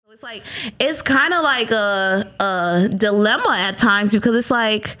it's like it's kind of like a dilemma at times because it's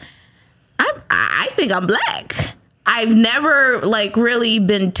like I think I'm black. I've never like really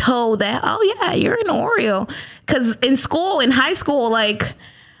been told that, oh yeah, you're an Oreo. Because in school, in high school, like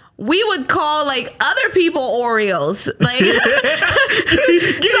we would call like other people Oreos. Like Giddy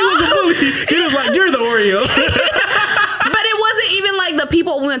was a bully. He was like, you're the Oreo. But it wasn't even like the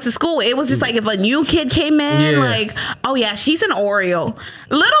people we went to school with. It was just like if a new kid came in, like, oh yeah, she's an Oreo.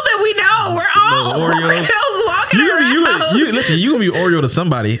 Little did we know, we're all Oreos walking around. Listen, you gonna be Oreo to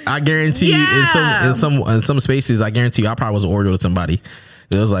somebody. I guarantee you in some spaces, I guarantee you I probably was an Oreo to somebody.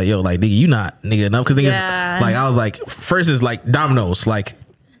 It was like, yo, like nigga, you not nigga enough. Cause niggas, like I was like, first is like dominoes, like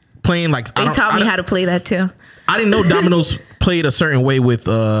playing like they taught me how to play that too. I didn't know dominoes played a certain way with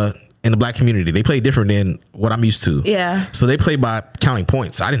in the black community. They play different than what I'm used to. Yeah. So they play by counting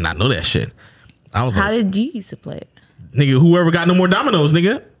points. I did not know that shit. I was how did you used to play it? Nigga, whoever got no more dominoes,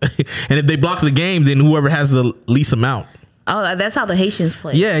 nigga. And if they block the game, then whoever has the least amount. Oh, that's how the Haitians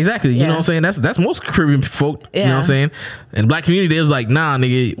play. Yeah, exactly. You know what I'm saying? That's most Caribbean folk. You know what I'm saying? In the black community, there's like, nah,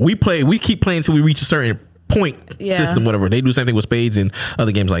 nigga, we keep playing until we reach a certain point system, whatever. They do the same thing with spades and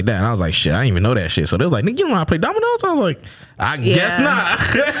other games like that. And I was like, shit, I didn't even know that shit. So they was like, nigga, you don't know how to play dominoes? I was like, I guess not.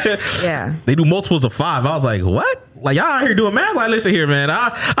 Yeah. They do multiples of 5. I was like, what? Like, y'all out here doing math? Like, listen here, man.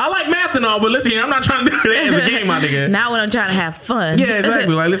 I like math and all, but listen here, I'm not trying to do that as a game, my nigga. Not when I'm trying to have fun. Yeah,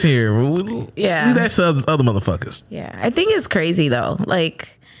 exactly. Like, listen here. Yeah. Do that to other motherfuckers. Yeah. I think it's crazy, though.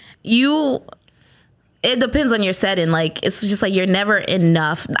 Like, it depends on your setting. Like, it's just like you're never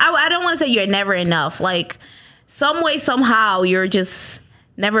enough. I don't want to say you're never enough. Like, some way, somehow, you're just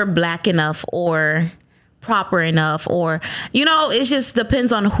never black enough or proper enough, or it just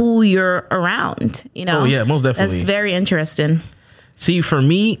depends on who you're around. Oh yeah, most definitely. That's very interesting. See, for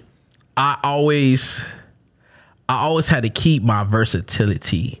me, I always had to keep my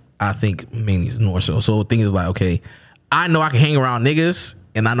versatility. I think mainly more so. So the thing is like, okay, I know I can hang around niggas,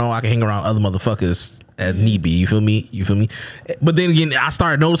 and I know I can hang around other motherfuckers as need be. You feel me? But then again, I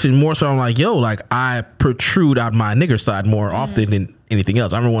started noticing more so. I'm like, yo, like I protrude out my nigger side more often than anything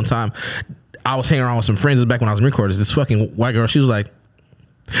else. I remember one time I was hanging around with some friends back when I was in Marine Corps. This fucking white girl, she was like,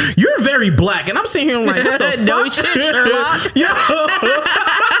 "You're very black," and I'm sitting here, I'm like, "What the no fuck?" Shit, Sherlock. Yo,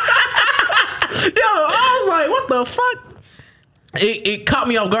 I was like, "What the fuck?" It caught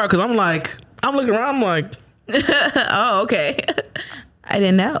me off guard because I'm looking around, I'm like, "Oh, okay." I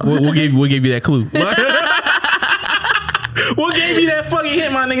didn't know. We'll give you that clue. What gave you that fucking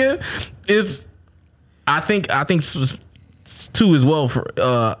hint, my nigga? Is I think too as well for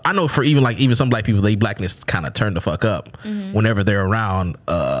I know for even some black people, they blackness kind of turn the fuck up whenever they're around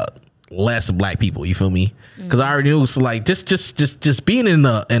less black people. You feel me? Because I already knew. So like just being in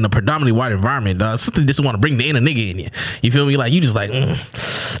a predominantly white environment, something just want to bring the inner nigga in you. You feel me? Like you just like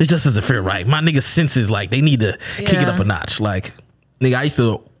it just doesn't feel right. My nigga senses like they need to kick it up a notch. Like nigga, I used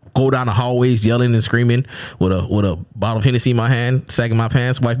to go down the hallways yelling and screaming with a bottle of Hennessy in my hand, sagging my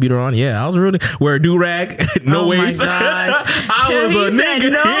pants, wife beater on. Yeah, I was really wear a do rag, no waist. My gosh. I was a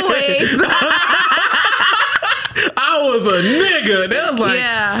nigga. No waist. I was a nigga.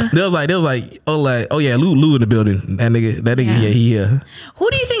 They was like, oh yeah, Lou in the building. That nigga, yeah, he here. Who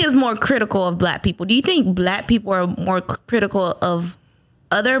do you think is more critical of black people? Do you think black people are more critical of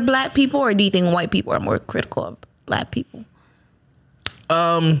other black people, or do you think white people are more critical of black people?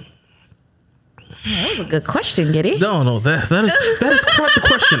 That was a good question, Giddy. No, that is quite the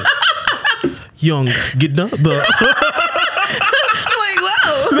question. Young Gidna. I'm like,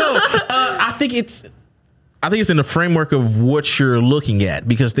 whoa. No, I think it's in the framework of what you're looking at,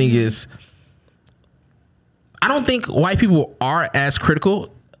 because thing is, I don't think white people are as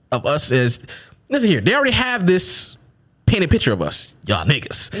critical of us as, listen here, they already have this painted picture of us. Y'all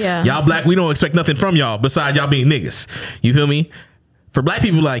niggas. Yeah. Y'all black, we don't expect nothing from y'all besides y'all being niggas. You feel me? For black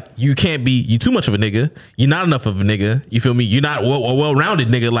people, like, you can't be, you too much of a nigga. You're not enough of a nigga. You feel me? You're not a well-rounded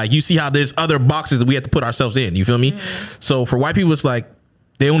nigga. Like, you see how there's other boxes that we have to put ourselves in. You feel me? So for white people, it's like,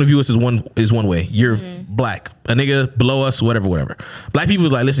 they only view us as one way. You're black. A nigga below us, whatever. Black people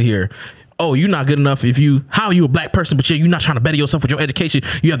is like, listen here. Oh, you're not good enough how are you a black person, but you're not trying to better yourself with your education.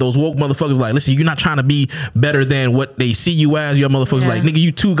 You have those woke motherfuckers like, listen, you're not trying to be better than what they see you as. You have motherfuckers like, nigga,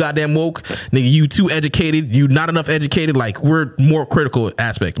 you too goddamn woke. Nigga, you too educated. You not enough educated. Like, we're more critical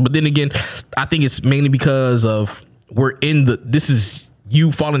aspects. But then again, I think it's mainly because of this is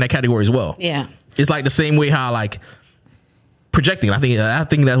you fall in that category as well. Yeah. It's like the same way how like projecting. I think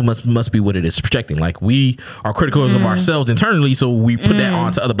that must be what it is. Projecting. Like, we are critical of ourselves internally, so we put that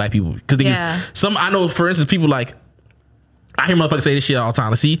on to other black people. Because I know, for instance, people like, I hear motherfuckers say this shit all the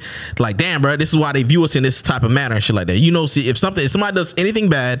time. See, like, damn, bro, this is why they view us in this type of manner and shit like that. You know, see, if somebody does anything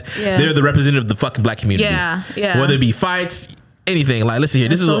bad, they're the representative of the fucking black community. Yeah, yeah. Whether it be fights, anything. Like, listen here,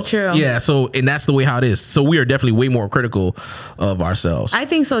 That's this is so true. Yeah, so and that's the way how it is. So we are definitely way more critical of ourselves. I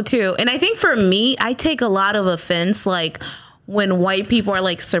think so too, and I think for me, I take a lot of offense, like when white people are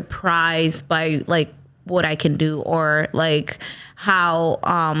like surprised by like what I can do or like how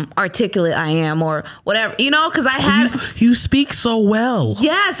articulate I am or whatever, you know, because I had you speak so well.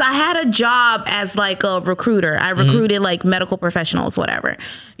 Yes, I had a job as like a recruiter. I recruited like medical professionals, whatever,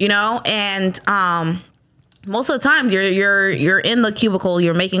 you know, and most of the times you're in the cubicle,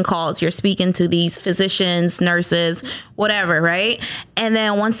 you're making calls, you're speaking to these physicians, nurses, whatever, right? And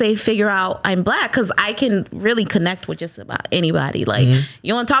then once they figure out I'm black, because I can really connect with just about anybody. Like,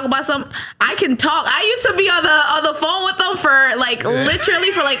 you want to talk about something? I can talk. I used to be on the phone with them for like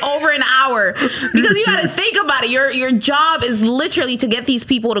literally for like over an hour, because you got to think about it. Your job is literally to get these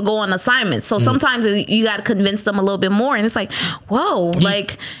people to go on assignments. So sometimes you got to convince them a little bit more, and it's like, whoa,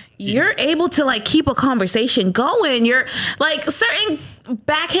 like. You're able to like keep a conversation going. You're like certain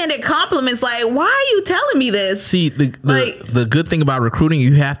backhanded compliments. Like, why are you telling me this? See, the good thing about recruiting,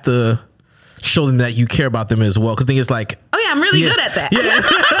 you have to show them that you care about them as well. Because thing is like, oh yeah, I'm really good at that. Yeah.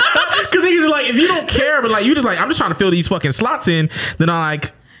 Because thing is like, if you don't care, but like you just like, I'm just trying to fill these fucking slots in, then I'm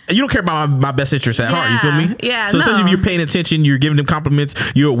like. You don't care about my best interests at heart. You feel me? Yeah. So especially if you're paying attention, you're giving them compliments.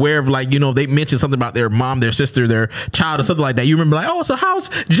 You're aware of like, you know, they mentioned something about their mom, their sister, their child, or something like that. You remember like, oh, so how's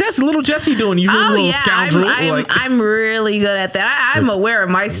little Jesse doing? You feel little scoundrel. I'm really good at that. I'm aware of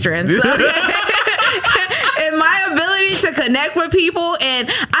my strengths. And my ability to connect with people, and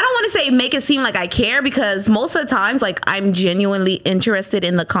I don't want to say make it seem like I care, because most of the times like I'm genuinely interested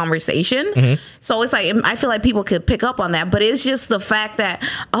in the conversation. So it's like I feel like people could pick up on that, but it's just the fact that,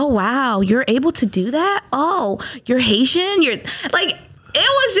 oh wow, you're able to do that. Oh, you're Haitian. You're like, it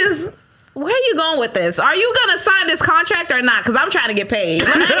was just. Where are you going with this? Are you gonna sign this contract or not? Because I'm trying to get paid.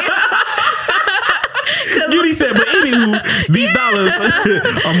 Judy said, but anywho, these dollars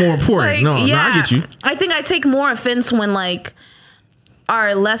are more important. Like, no, I get you. I think I take more offense when like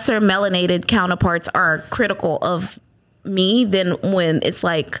our lesser melanated counterparts are critical of me than when it's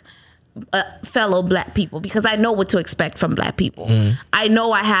like fellow black people, because I know what to expect from black people. I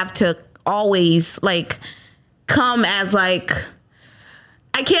know I have to always like come as like,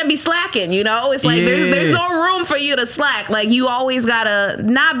 I can't be slacking, you know? It's like there's no room for you to slack. Like, you always gotta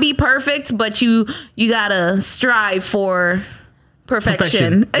not be perfect, but you gotta strive for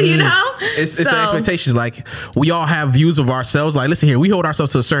perfection. You know? It's the expectations. Like, we all have views of ourselves. Like, listen here, we hold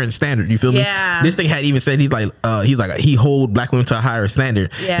ourselves to a certain standard. You feel me? Yeah. This thing had even said he hold black women to a higher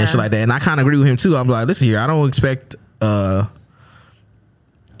standard and shit like that. And I kind of agree with him too. I'm like, listen here, I don't expect.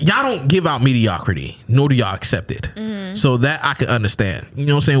 Y'all don't give out mediocrity, nor do y'all accept it. So that I can understand. You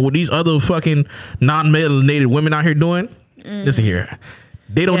know what I'm saying? What these other fucking non-melanated women out here doing, listen here,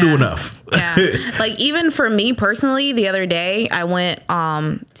 they don't do enough. Like, even for me personally, the other day I went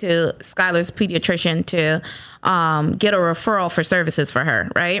to Skylar's pediatrician to get a referral for services for her,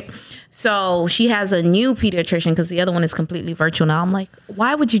 right? So she has a new pediatrician because the other one is completely virtual now. I'm like,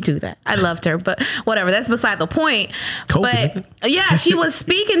 why would you do that? I loved her, but whatever. That's beside the point. COVID. But yeah, she was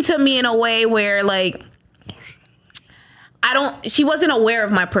speaking to me in a way where like, she wasn't aware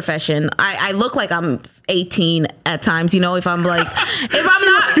of my profession. I look like I'm 18 at times, you know, if I'm not,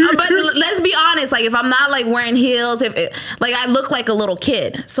 but let's be honest, like if I'm not like wearing heels, like I look like a little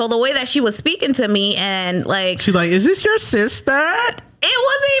kid. So the way that she was speaking to me and like, she's like, is this your sister? It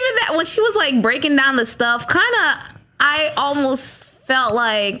wasn't even that. When she was like breaking down the stuff, kind of, I almost felt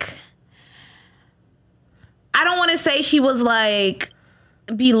like, I don't want to say she was like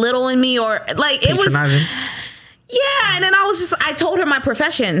belittling me or like it was. Yeah, and then I told her my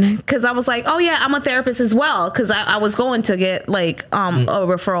profession because I was like, oh yeah, I'm a therapist as well, because I was going to get like a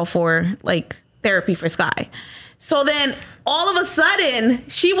referral for like therapy for Sky. So then all of a sudden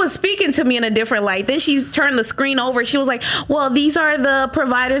she was speaking to me in a different light. Then she turned the screen over. She was like, well, these are the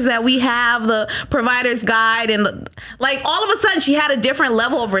providers that we have, the provider's guide. And like all of a sudden she had a different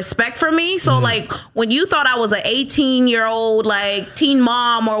level of respect for me. So like when you thought I was an 18-year-old like teen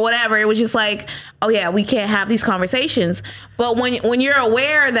mom or whatever, it was just like, oh yeah, we can't have these conversations. But when you're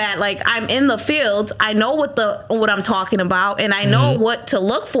aware that like I'm in the field, I know what I'm talking about and I know what to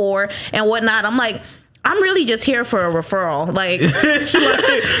look for and whatnot. I'm like, I'm really just here for a referral. Like,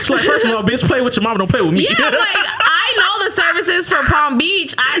 she's like, first of all, bitch, play with your mama, don't play with me. yeah, like, I know the services for Palm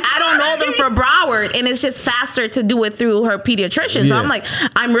Beach. I don't know them for Broward, and it's just faster to do it through her pediatrician. So Yeah. I'm like,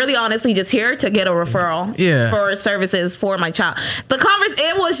 I'm really honestly just here to get a referral for services for my child.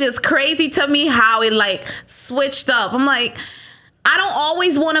 It was just crazy to me how it like switched up. I'm like, I don't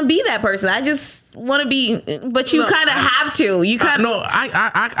always want to be that person. I just want to be, but you kind of have to. You kind of No,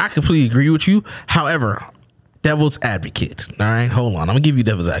 I completely agree with you. However, devil's advocate. All right, hold on. I'm gonna give you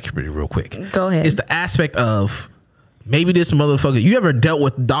devil's advocate real quick. Go ahead. It's the aspect of maybe this motherfucker. You ever dealt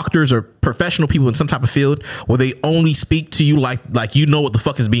with doctors or professional people in some type of field where they only speak to you like you know what the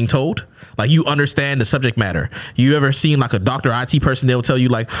fuck is being told? Like you understand the subject matter. You ever seen like a doctor, IT person? They'll tell you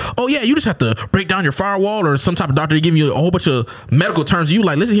like, oh yeah, you just have to break down your firewall, or some type of doctor giving you a whole bunch of medical terms. You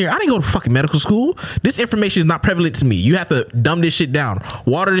like, listen here, I didn't go to fucking medical school. This information is not prevalent to me. You have to dumb this shit down,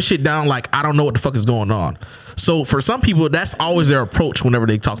 water this shit down. Like I don't know what the fuck is going on. So for some people, that's always their approach whenever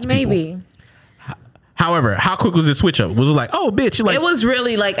they talk to people. However, how quick was the switch up? Was it like, oh, bitch? Like, it was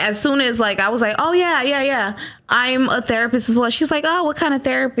really like, as soon as like, I was like, oh yeah. I'm a therapist as well. She's like, oh, what kind of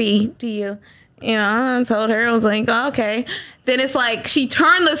therapy do you know? I told her, I was like, oh, okay. Then it's like, she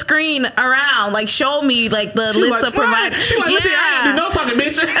turned the screen around, like showed me like the list of providers. She's like, listen, I ain't do no talking,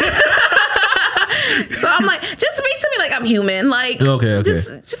 bitch. So I'm like, just speak to me like I'm human. Like, okay.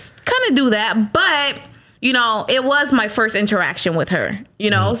 Just kind of do that. But, you know, it was my first interaction with her,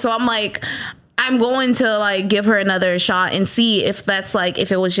 you know? So I'm like, I'm going to like give her another shot and see if that's like,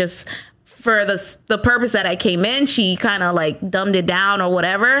 if it was just for the purpose that I came in, she kind of like dumbed it down or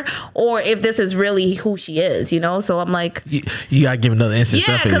whatever, or if this is really who she is, you know? So I'm like, you gotta give another instance.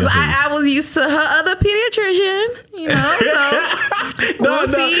 yeah, because I was used to her other pediatrician, you know? So we'll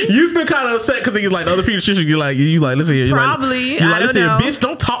see. You still kind of upset because he's like the other pediatrician. You like, listen here. Probably. You're like, listen here, know. bitch,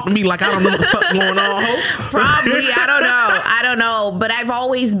 don't talk to me like I don't know what the fuck going on, ho. Probably. I don't know. But I've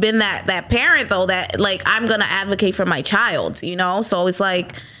always been that parent though, that like, I'm going to advocate for my child, you know? So it's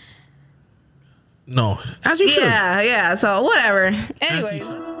like, no, as you should. Yeah. So whatever. Anyways.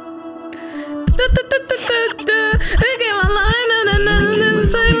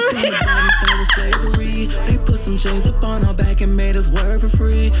 They put some chains up on our back and made us work for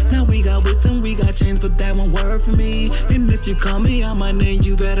free. Now we got wisdom, we got chains, but that won't work for me. And if you call me out my name,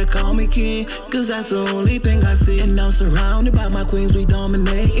 you better call me king, cause that's the only thing I see. And I'm surrounded by my queens, we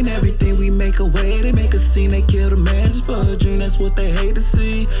dominate in everything. We make a way, they make a scene, they kill a man just for a dream. That's what they hate to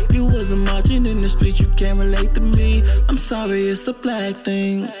see. You wasn't marching in the streets, you can't relate to me. I'm sorry, it's a black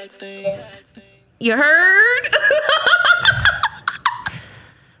thing. You heard?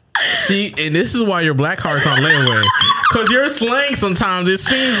 See, and this is why your black heart's on layaway. Because your slang sometimes, it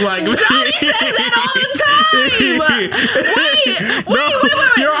seems like... Johnny says that all the time.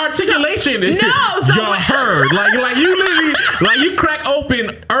 Wait. Your articulation. So you're heard. Like you literally, like you crack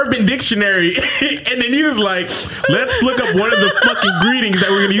open Urban Dictionary and then you was like, let's look up one of the fucking greetings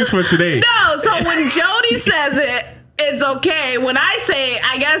that we're going to use for today. No, so when Jody says it, it's okay. When I say it,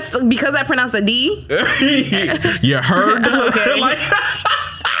 I guess because I pronounce the D. You heard? Okay. Like,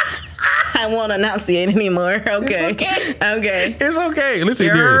 I won't enunciate anymore. Okay. Okay. it's okay. Listen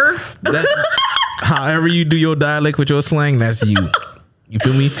here. That's, however you do your dialect with your slang, that's you. You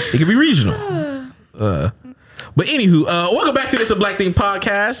feel me? It can be regional. But anywho, welcome back to this A Black Thing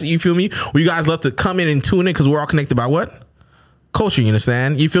podcast. You feel me? Where you guys love to come in and tune in because we're all connected by what? Culture, you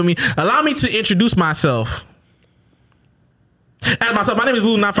understand? You feel me? Allow me to introduce myself. My name is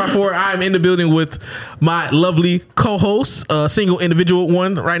Lulu954. I'm in the building with my lovely co-host, single individual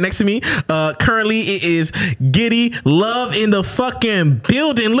one right next to me. Currently, it is Giddy Love in the fucking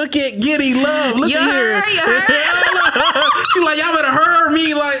building. Look at Giddy Love. Listen here. You heard? She's like, y'all better heard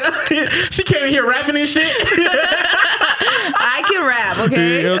me. Like, she came in here rapping and shit. I can rap,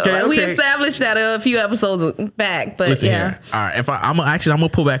 okay? Okay. We established that a few episodes back, but Listen yeah. here. All right. I'm gonna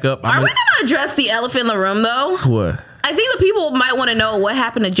pull back up. Are we gonna address the elephant in the room though? What? I think the people might want to know what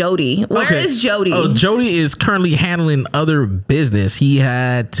happened to Jody. Where is Jody? Oh, Jody is currently handling other business. He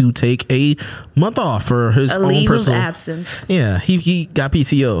had to take a month off for his own leave personal of absence. Yeah, he got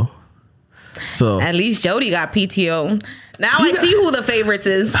PTO. So At least Jody got PTO. Now I see who the favorites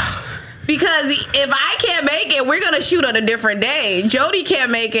is. Because if I can't make it, we're gonna shoot on a different day. Jody can't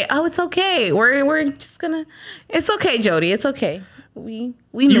make it. Oh, it's okay. We're just gonna. It's okay, Jody. It's okay. We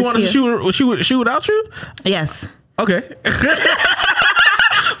miss you want to shoot without you? Yes. Okay. Lou,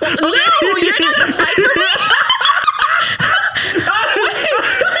 you're not gonna fight for me.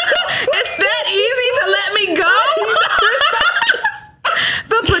 It's that easy to let me go.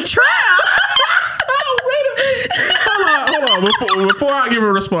 The betrayal. Hold on. Before I give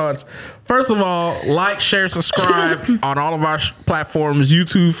a response. First of all, like, share, subscribe on all of our platforms: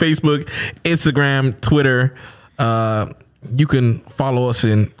 YouTube, Facebook, Instagram, Twitter. You can follow us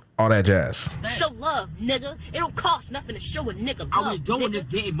in all that jazz. Show love, nigga. It don't cost nothing to show a nigga love. I was doing this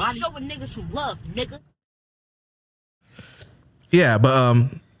getting money. Show a nigga some love, nigga. Yeah, but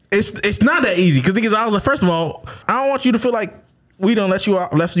it's not that easy because I was like, first of all, I don't want you to feel like we don't left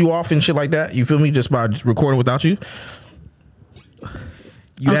you off and shit like that. You feel me? Just by recording without you.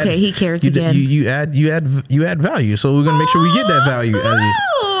 He cares again. You add value, so we're gonna make sure we get that value out of you.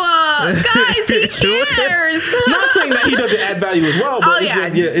 Guys, he cares. Not saying that he doesn't add value as well. But yeah.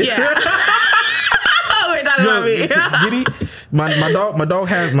 We're talking about me. Giddy,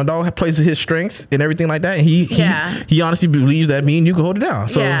 my dog plays to his strengths and everything like that. And he honestly believes that me and you can hold it down.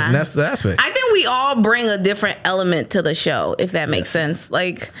 So that's the aspect. I think we all bring a different element to the show, if that makes sense.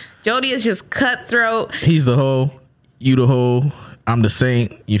 Like Jody is just cutthroat. He's the hoe, you the hoe. I'm the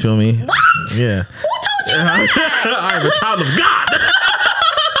saint. You feel me? What? Yeah. Who told you that? I'm a child of God.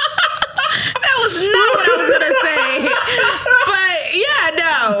 That was not what I was gonna say. But yeah,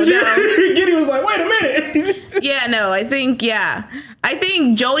 no. Giddy was like, wait a minute. Yeah, no, I think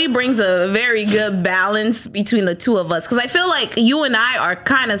Jody brings a very good balance between the two of us because I feel like you and I are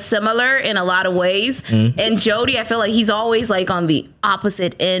kind of similar in a lot of ways. And Jody, I feel like he's always like on the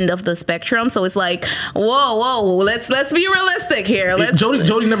opposite end of the spectrum. So it's like, whoa, let's be realistic here.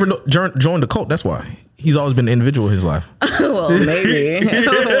 Jody never joined the cult. That's why. He's always been an individual in his life. Well, maybe.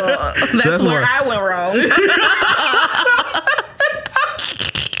 That's where I went wrong.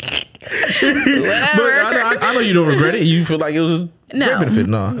 But I know you don't regret it. You feel like it was a great benefit.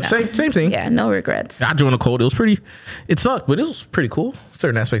 No. Same thing. Yeah, no regrets. I joined the cult. It sucked, but it was pretty cool.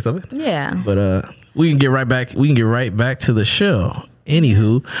 Certain aspects of it. Yeah. But we can get right back. We can get right back to the show.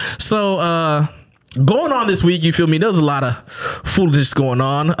 Anywho, so going on this week, you feel me? There's a lot of foolishness going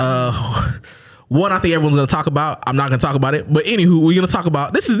on. One, I think everyone's going to talk about. I'm not going to talk about it. But anywho, we're going to talk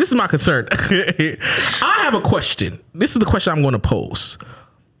about. This is my concern. I have a question. This is the question I'm going to pose.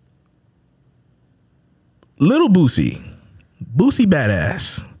 Little Boosie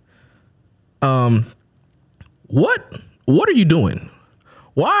Badass. What are you doing?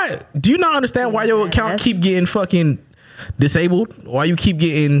 Why do you not understand why your account keep getting fucking disabled? Why you keep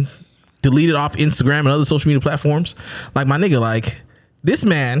getting deleted off Instagram and other social media platforms? Like my nigga, like this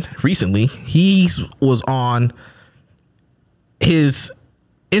man recently, he was on his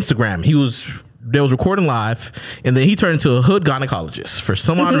Instagram. They was recording live, and then he turned into a hood gynecologist for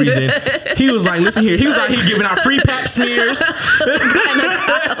some odd reason. He was like, listen here. He was out here giving out free pap smears.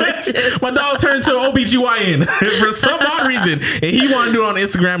 My dog turned into an OBGYN for some odd reason, and he wanted to do it on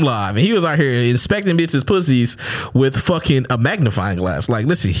Instagram Live. And he was out here inspecting bitches' pussies with fucking a magnifying glass. Like,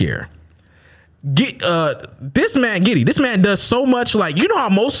 listen here. This man Giddy, this man does so much. Like, you know how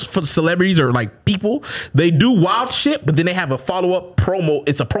most celebrities or like people, they do wild shit, but then they have a follow-up promo.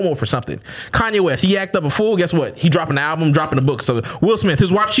 It's a promo for something. Kanye West, he act up a fool. Guess what? He dropping an album, dropping a book. So Will Smith,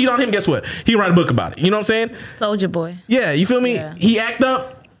 his wife cheat on him. Guess what? He write a book about it. You know what I'm saying? Soulja Boy. Yeah, you feel me? Yeah. He act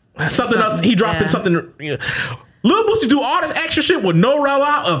up something else. He dropping something. You know. Lil Boosie do all this extra shit with no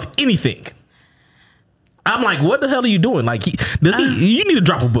rollout of anything. I'm like, what the hell are you doing? Like, you need to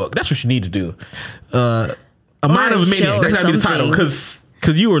drop a book. That's what you need to do. A Mind of a Maniac. That's gotta be the title. Because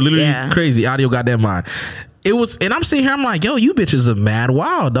you were literally crazy out of your goddamn mind. It was, and I'm sitting here, I'm like, yo, you bitches are mad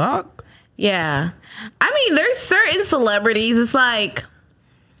wild, dog. Yeah. I mean, there's certain celebrities, it's like,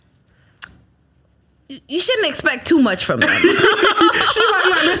 you shouldn't expect too much from them. She's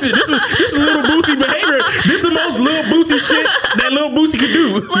like, listen, this is Little Boosie behavior. This is the most Little Boosie shit that Little Boosie could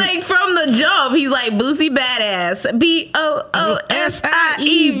do. Like, from the jump, he's like, Boosie Badass.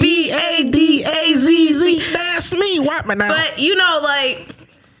 BOOSIEBADAZZ. That's me. What, man? But, you know, like,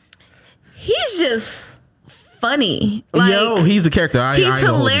 he's just funny. Like, yo, he's a character. He's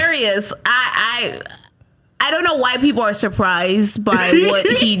hilarious. I don't know why people are surprised by what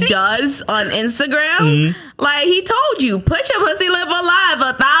he does on Instagram. Mm-hmm. Like, he told you, put your pussy lip alive,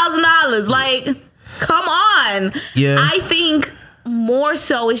 $1,000. Like, come on. Yeah. I think more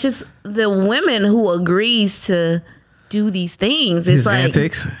so it's just the women who agrees to do these things. It's his like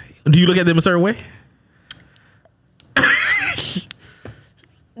antics. Do you look at them a certain way?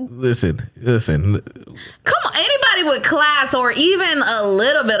 Listen. Come on, anybody with class or even a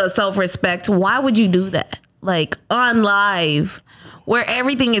little bit of self-respect, why would you do that? Like, on live, where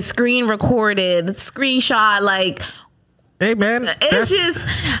everything is screen recorded, screenshot, like, hey man, it's just,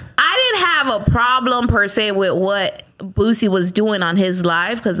 I didn't have a problem per se with what Boosie was doing on his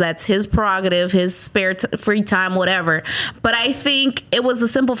live, because that's his prerogative, his spare free time, whatever. But I think it was the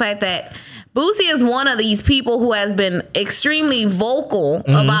simple fact that Boosie is one of these people who has been extremely vocal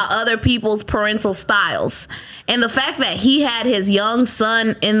about other people's parental styles. And the fact that he had his young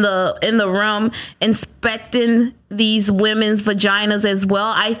son in the room inspecting these women's vaginas as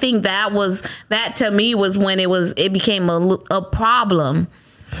well, I think that to me was when it became a problem.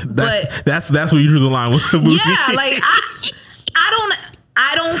 That's where you drew the line with Boosie. Yeah, like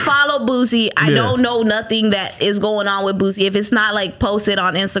I don't follow Boosie. I don't know nothing that is going on with Boosie. If it's not like posted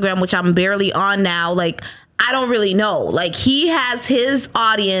on Instagram, which I'm barely on now, like I don't really know. Like he has his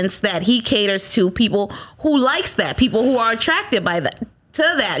audience that he caters to, people who likes that, people who are attracted by that,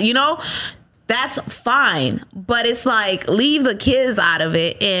 to that, you know? That's fine. But it's like leave the kids out of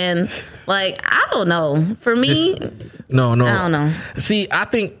it, and like I don't know. For me, no. I don't know. See, I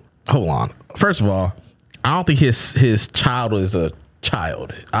think hold on. First of all, I don't think his child was a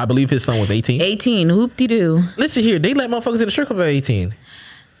child. I believe his son was 18. 18. Whoop-de-doo. Listen here, they let motherfuckers in the strip club at 18.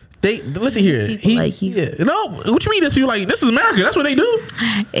 They listen here. Like you. Yeah, no, what you mean? This you like? This is America. That's what they do.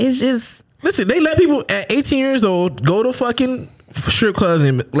 It's just listen. They let people at 18 years old go to fucking strip clubs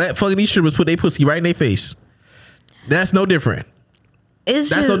and let fucking these strippers put their pussy right in their face. That's no different.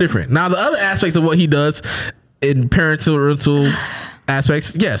 That's no different. Now the other aspects of what he does in parental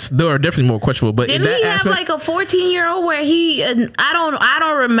aspects, yes, there are definitely more questionable. But didn't in that he have aspect, like a 14-year-old where he? I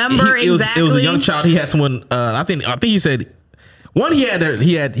don't remember exactly. It was a young child. He had someone. I think he said. One, he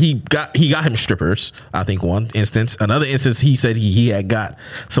got him strippers. I think one instance. Another instance, he said he had got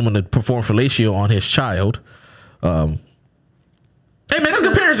someone to perform fellatio on his child. Hey man, that's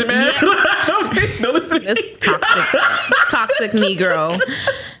comparison, man. Yeah. No, listen to me. It's toxic Negro.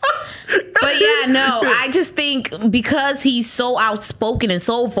 But yeah, no, I just think because he's so outspoken and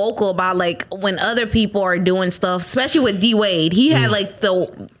so vocal about like when other people are doing stuff, especially with D Wade, he had like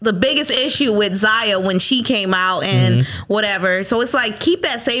the biggest issue with Zaya when she came out and whatever. So it's like keep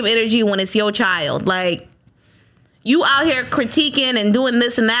that same energy when it's your child. Like you out here critiquing and doing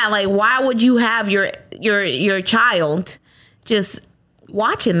this and that. Like why would you have your child just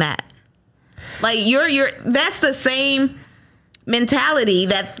watching that? Like that's the same mentality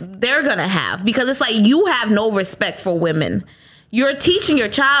that they're gonna have, because it's like you have no respect for women. You're teaching your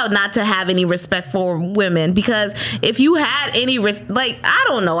child not to have any respect for women, because if you had any like I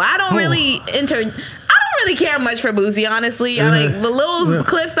don't know, I don't really care much for Boosie, honestly. I like the little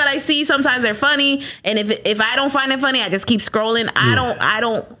clips that I see, sometimes they're funny, and if I don't find it funny, I just keep scrolling. I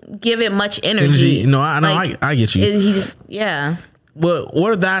don't give it much energy. No, I get you. He just But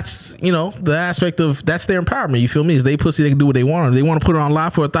what if that's, the aspect of that's their empowerment, you feel me? Is they pussy, they can do what they want. If they want to put it on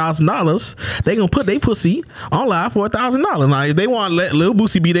live for $1,000, they gonna put their pussy on live for $1,000. Now if they want to let Lil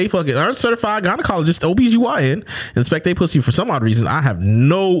Boosie be they fucking certified gynecologist, OBGYN, inspect their pussy for some odd reason, I have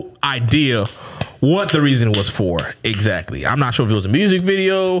no idea what the reason was for exactly. I'm not sure if it was a music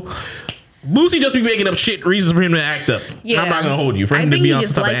video. Boosie just be making up shit reasons for him to act up. Yeah. I'm not gonna hold you for him to be on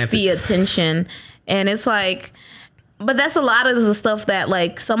some type of antic. I think he just likes the attention, and it's like. But that's a lot of the stuff that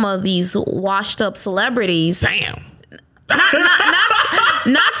like some of these washed up celebrities. Damn. Not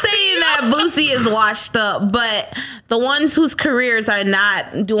saying that Boosie is washed up, but the ones whose careers are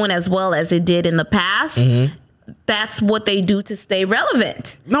not doing as well as it did in the past, that's what they do to stay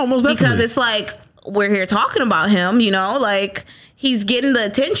relevant. No, most definitely. Because it's like we're here talking about him, like he's getting the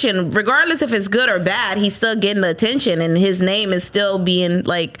attention, regardless if it's good or bad. He's still getting the attention, and his name is still being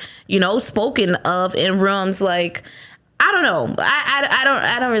like spoken of in rooms like. I don't know.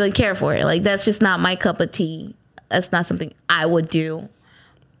 I don't really care for it. Like that's just not my cup of tea. That's not something I would do.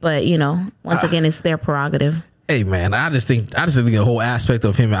 But once again, it's their prerogative. Hey man, I just think the whole aspect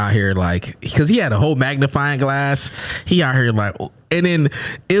of him out here, like, because he had a whole magnifying glass. He out here like, and then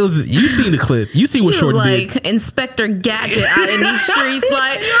it was, you seen the clip, you see what Shorty did. Like Inspector Gadget out in these streets,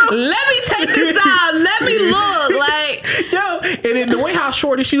 like, let me take this out, let me look, like, and then the way how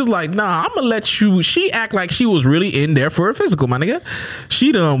Shorty, she was like, nah, I'm gonna let you. She act like she was really in there for a physical, my nigga.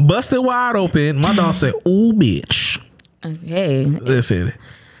 She done busted wide open. My dog said, "Ooh, bitch." Hey, listen.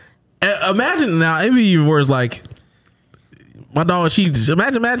 Imagine now, every words like my dog.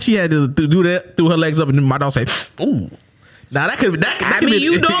 Imagine she had to do that, threw her legs up, and then my dog said, "Ooh." Now that could. I mean,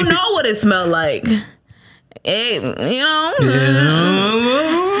 you don't know what it smelled like. It, Once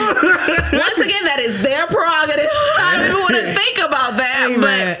again, that is their prerogative. I don't even want to think about that. Hey, but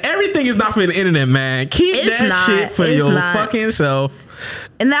man, everything is not for the internet, man. Keep that shit for your fucking self.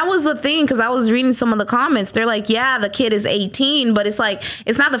 And that was the thing, because I was reading some of the comments. They're like, yeah, the kid is 18, but it's like,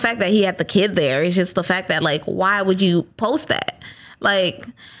 it's not the fact that he had the kid there. It's just the fact that, like, why would you post that? Like,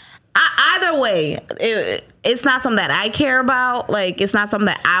 either way, it's not something that I care about. Like, it's not something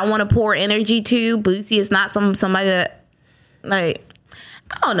that I want to pour energy to. Boosie is not somebody that, like,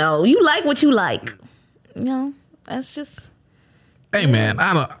 I don't know. You like what you like. You know, that's just. Hey man,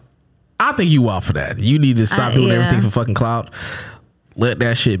 I think you out for that. You need to stop doing everything for fucking clout. Let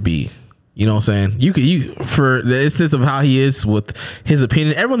that shit be. You know what I'm saying? You for the instance of how he is with his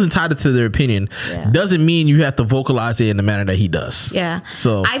opinion, everyone's entitled to their opinion. Yeah. Doesn't mean you have to vocalize it in the manner that he does. Yeah.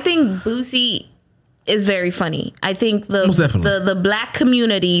 So I think Boosie is very funny. I think the black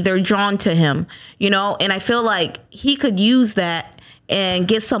community, they're drawn to him, you know, and I feel like he could use that and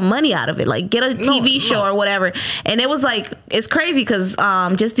get some money out of it, like get a TV show or whatever. And it was like, it's crazy because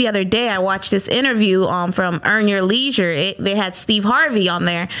just the other day I watched this interview from Earn Your Leisure. They had Steve Harvey on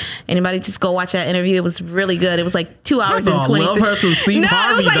there. Anybody just go watch that interview. It was really good. It was like 2 hours and 23. Love her some Steve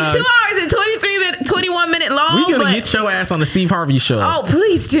Harvey, it was like 2 hours and 21 minute long. We're gonna get your ass on the Steve Harvey show. Oh,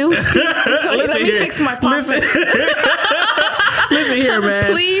 please do, Steve. Let me fix my pasta. Listen here,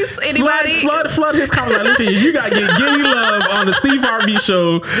 man. Please, anybody flood his comment. Listen, you gotta get Giddy Love on the Steve Harvey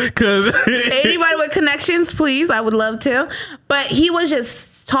show, because anybody with connections, please, I would love to. But he was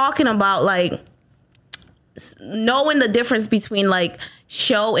just talking about like knowing the difference between like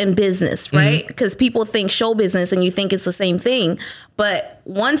show and business, right? Because people think show business and you think it's the same thing, but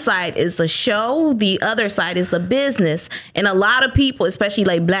one side is the show, the other side is the business. And a lot of people, especially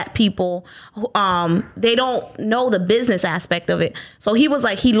like black people, they don't know the business aspect of it. So he was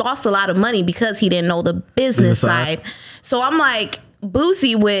like, he lost a lot of money because he didn't know the business side. So I'm like,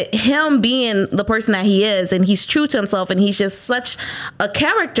 Boosie, with him being the person that he is, and he's true to himself, and he's just such a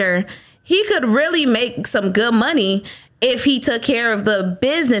character, he could really make some good money if he took care of the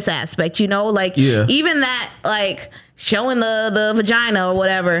business aspect, you know, like even that, like showing the vagina or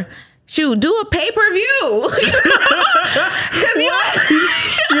whatever. Shoot, do a pay-per-view. Because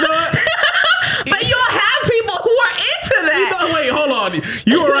you know what? But you'll have people who are into that. You know, wait, hold on.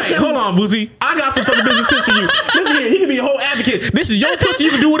 You were right. Hold on, Boosie. I got some fucking business sense for you. Listen here, he can be a whole advocate. This is your pussy.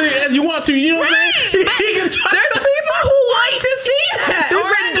 You can do with it as you want to. You know what I'm saying? There's people who want to see that.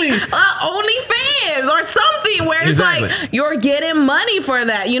 Exactly. Or OnlyFans or something where it's like you're getting money for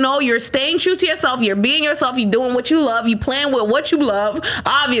that. You know, you're staying true to yourself. You're being yourself. You're doing what you love. You playing with what you love,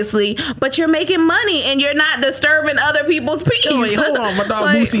 obviously. But you're making money and you're not disturbing other people's peace. Wait, hold on, my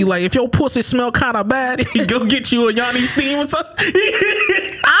dog Boosie. Like, if your pussy smell kind of bad, go get you a Yanni Steam or something.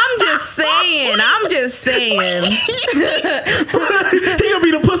 I'm just saying. He gonna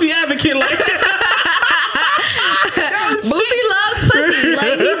be the pussy advocate, like. Boosie loves pussy.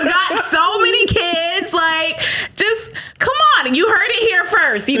 Like, he's got so many kids. Like, just come on. You heard it here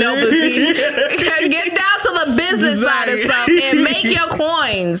first, you know, Boosie. Get down to the business side of stuff and make your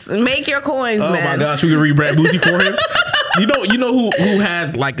coins. Make your coins, man. Oh my gosh, we can rebrand Boosie for him. You know who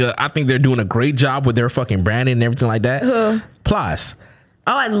had like I think they're doing a great job with their fucking branding and everything like that? Who? Plies.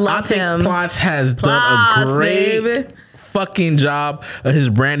 Oh, I love him. I think Plies has done a great fucking job of his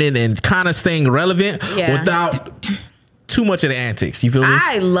branding and kind of staying relevant without too much of the antics. You feel me?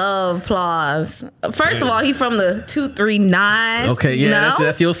 I love Plies. First of all, he from the 239. Okay, yeah,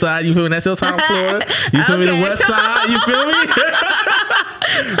 that's your side. You feel me? That's your side of Florida. You feel me? The west side. You feel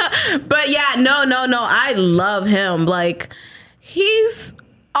me? But yeah, no. I love him. Like, he's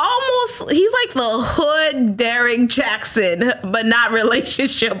like the hood Derek Jackson, but not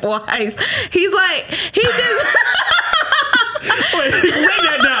relationship wise. He's like, he just wait, break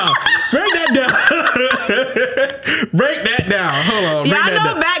that down. Break that down. Hold on. Y'all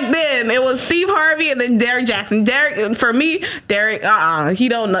know back then it was Steve Harvey and then Derek Jackson. Derek, for me, Derek, he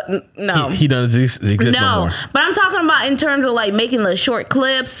don't no. He doesn't exist no more. But I'm talking about in terms of like making the short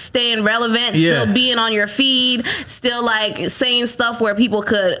clips, staying relevant, still being on your feed, still like saying stuff where people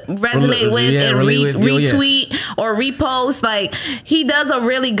could resonate with and retweet or repost. Like, he does a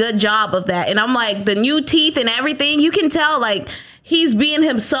really good job of that. And I'm like, the new teeth and everything, you can tell like he's being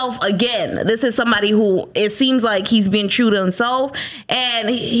himself again. This is somebody who it seems like he's being true to himself, and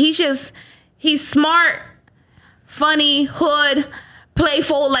he's smart, funny, hood,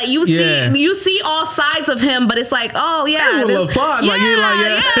 playful. Like, you see all sides of him, but it's like, oh yeah, this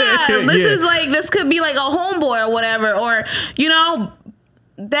could be like a homeboy or whatever, or you know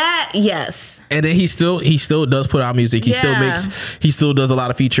that. Yes. And then he still does put out music. He still does a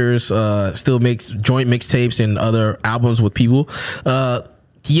lot of features, still makes joint mixtapes and other albums with people. I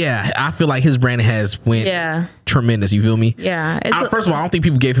feel like his brand has went tremendous. You feel me? Yeah. First of all, I don't think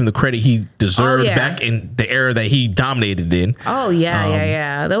people gave him the credit he deserved back in the era that he dominated in. Oh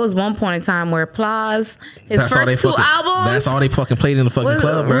yeah. There was one point in time where Plies, his first two albums, that's all they fucking played in the fucking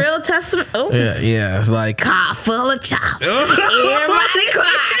club, bro. Real Testament. Oh. Yeah. It's like car full of chops. Everybody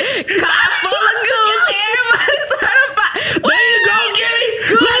cry. Car full of goose. Everybody certified. There you go, Giddy.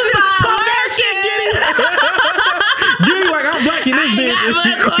 Let's talk that shit, Giddy. Giddy, like, I'm black in this bitch.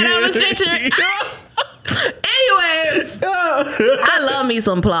 me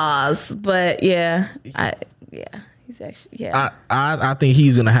some applause. But yeah, he's actually I think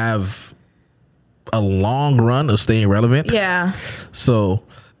he's gonna have a long run of staying relevant. Yeah. So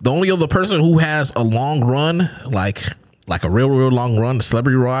the only other person who has a long run, like a real long run,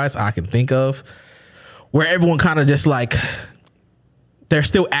 celebrity wise, I can think of, where everyone kind of just like they're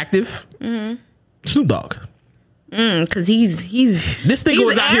still active. Snoop Dogg. Because he's This thing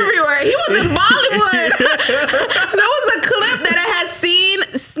was out everywhere. He was in Bollywood. There was a clip that I had seen.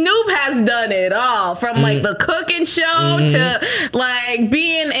 Snoop has done it all, from like the cooking show to like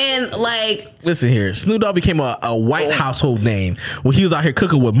being in like. Listen here, Snoop Dogg became a white household name when he was out here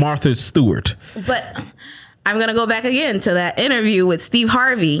cooking with Martha Stewart. But I'm gonna go back again to that interview with Steve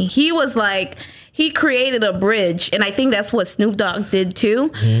Harvey. He was like, he created a bridge, and I think that's what Snoop Dogg did too.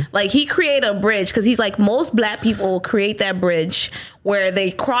 Like, he created a bridge because he's like, most black people create that bridge where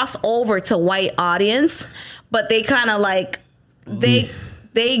they cross over to white audience, but they kind of like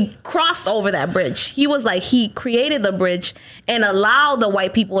they crossed over that bridge. He was like, he created the bridge and allowed the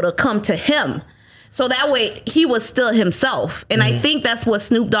white people to come to him. So that way he was still himself. And I think that's what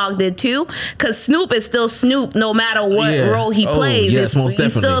Snoop Dogg did too. Because Snoop is still Snoop no matter what role he plays. Yes, most you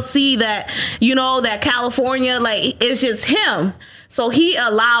definitely. still see that, you know, that California, like, it's just him. So he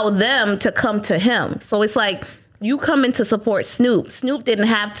allowed them to come to him. So it's like, you come in to support Snoop. Snoop didn't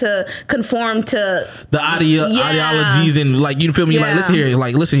have to conform to the ideologies and like, you feel me? Like,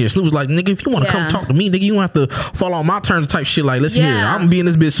 listen here. Snoop was like, nigga, if you want to come talk to me, nigga, you don't have to fall on my terms type shit. Like, listen here, I'm gonna be in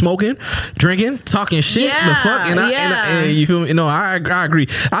this bitch smoking, drinking, talking shit, the fuck, and you feel me? You know, I agree.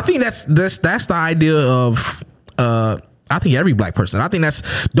 I think that's the idea of I think every black person. I think that's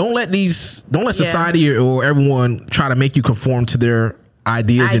don't let society or everyone try to make you conform to their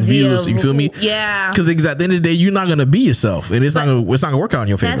ideas and views. You feel me? Yeah. Because at the end of the day, you're not gonna be yourself, and it's not gonna work out in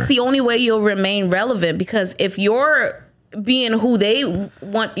your favor. That's the only way you'll remain relevant, because if you're being who they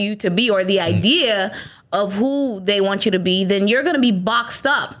want you to be, or the idea of who they want you to be, then you're gonna be boxed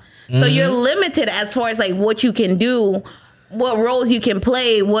up. So you're limited as far as like what you can do, what roles you can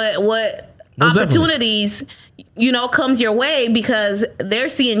play, what Most opportunities you know comes your way, because they're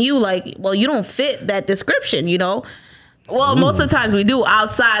seeing you like, well, you don't fit that description, you know. Well, most of the times we do,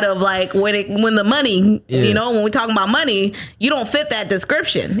 outside of like when the money, you know, when we're talking about money, you don't fit that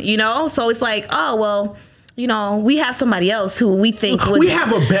description, you know? So it's like, oh, well, you know, we have somebody else who we think would. We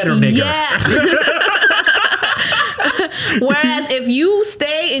have a better nigga. Yeah. Whereas if you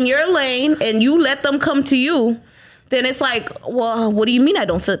stay in your lane and you let them come to you, then it's like, well, what do you mean I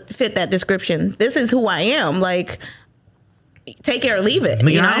don't fit that description? This is who I am. Like, take it or leave it.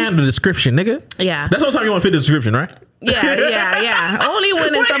 Nigga, you know? I am the description, nigga. Yeah. That's what time you want to fit the description, right? Yeah. Only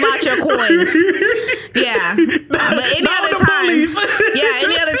when it's about your coins. Yeah. But any other time.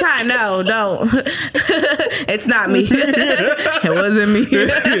 Any other time. No, don't. It's not me. It wasn't me.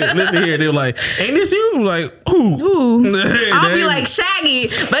 Listen here, they're like, ain't this you? I'm like, who? I'll be like, Shaggy,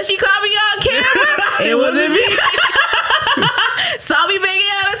 but she caught me on camera. It wasn't me. Saw me banging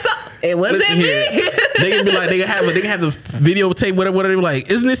out of something. It wasn't me. They can be like, they can have the videotape, whatever.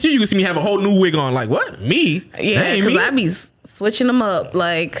 Like, isn't this you? You can see me have a whole new wig on. Like, what? Me? Yeah, because I be switching them up.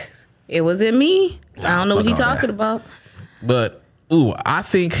 Like, it wasn't me. I don't know what you're talking about. But I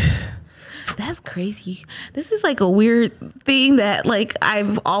think that's crazy. This is like a weird thing that like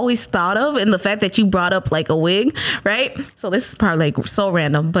I've always thought of, and the fact that you brought up like a wig, right? So this is probably like so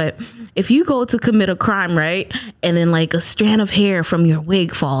random, but if you go to commit a crime, right, and then like a strand of hair from your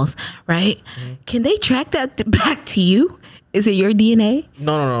wig falls, right, can they track that back to you? Is it your DNA?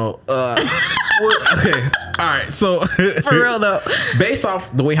 No. Okay. All right. So for real though, based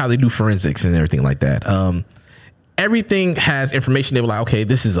off the way how they do forensics and everything like that, everything has information. They were like, okay,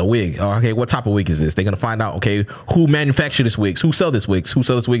 this is a wig. Or, okay, what type of wig is this? They're gonna find out, okay, who manufactured this wigs, who sell this wigs,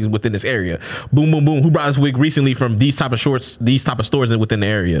 within this area. Boom, boom, boom. Who brought this wig recently from these type of stores within the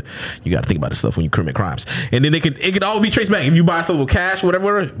area? You got to think about this stuff when you commit crimes. And then it could all be traced back. If you buy something with cash,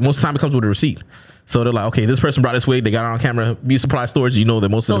 whatever, most of the time it comes with a receipt. So they're like, okay, this person brought this wig. They got it on camera. Beauty supply stores. You know that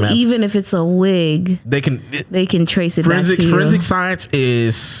most of them have. Even if it's a wig, they can trace it back to you. Forensic science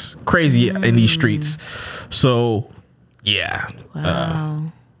is crazy in these streets. So, yeah.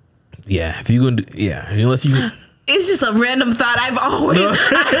 Wow. If you're going to unless you. It's just a random thought I've always.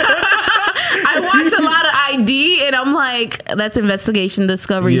 I watch a lot of ID and I'm like, that's Investigation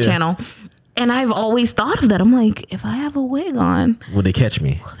Discovery Channel. And I've always thought of that. I'm like, if I have a wig on, will they catch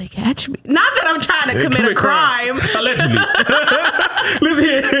me? Will they catch me? Not that I'm trying to commit a crime. Allegedly. Listen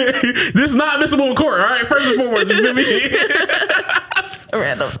here. This is not admissible in court, all right? First and foremost, you feel me? Just a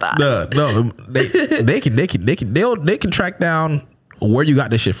random thought. No, they can track down where you got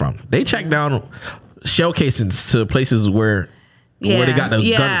this shit from. They track down shell casings to places where where they got the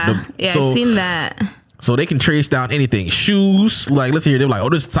yeah, I've seen that. So they can trace down anything. Shoes, like let's see here, they're like, oh,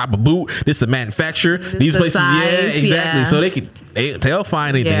 this is the type of boot, this is the manufacturer, these places, size, exactly. Yeah. So they'll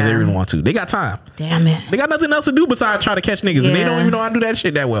find anything if they really want to. They got time. Damn it. They got nothing else to do besides try to catch niggas, and they don't even know how to do that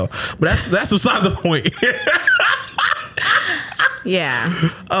shit that well. But that's besides the point. Yeah.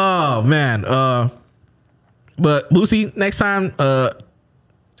 Oh man. But Boosie, next time,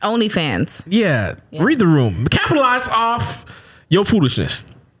 OnlyFans. Yeah. Read the room. Capitalize off your foolishness.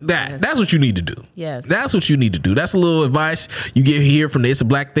 That's what you need to do. Yes. That's what you need to do. That's a little advice you get here from the It's a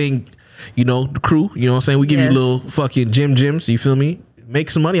Black Thing, the crew. You know what I'm saying? We give you little fucking gems. You feel me? Make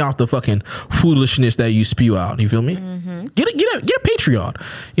some money off the fucking foolishness that you spew out. You feel me? Mm-hmm. Get a Patreon.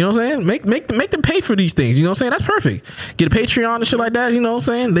 You know what I'm saying? Make them pay for these things. You know what I'm saying? That's perfect. Get a Patreon and shit like that. You know what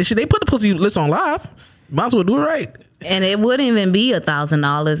I'm saying? They put the pussy list on live. Might as well do it right. And it wouldn't even be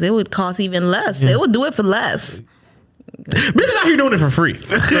 $1,000. It would cost even less. They would do it for less. Bitches out here doing it for free.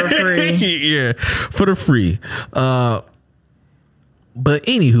 For free. Yeah, for the free. But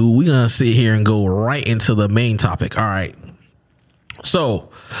anywho, we're going to sit here and go right into the main topic. All right. So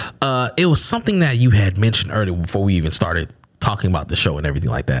it was something that you had mentioned earlier before we even started talking about the show and everything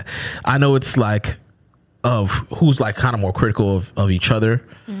like that. I know it's like of who's like kind of more critical of each other,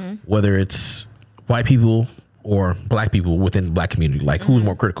 whether it's white people or black people within the black community. Like who's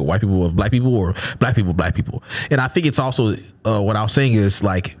more critical, white people of black people or black people. And I think it's also what I was saying is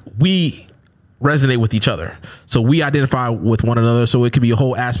like we resonate with each other. So we identify with one another. So it could be a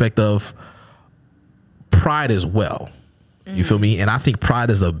whole aspect of pride as well. You feel me? And I think pride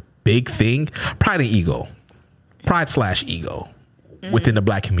is a big thing. Pride and ego. Pride/ego within the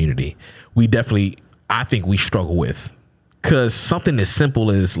black community. We definitely, I think we struggle with. Because something as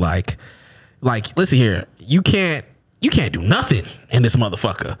simple as like, listen here, you can't do nothing in this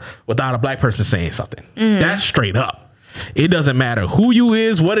motherfucker without a black person saying something. That's straight up. It doesn't matter who you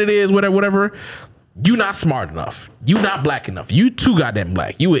is, what it is, whatever. You not smart enough. You not black enough. You too goddamn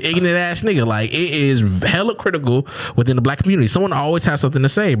black. You an ignorant ass nigga. Like it is hella critical within the black community. Someone always has something to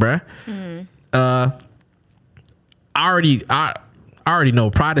say, bruh. I already know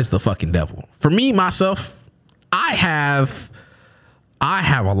pride is the fucking devil. For me, myself, I have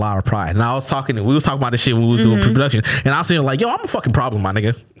a lot of pride. And we was talking about this shit when we was doing pre-production. And I was saying like, yo, I'm a fucking problem, my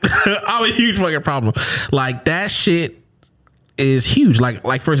nigga. I'm a huge fucking problem. Like that shit is huge.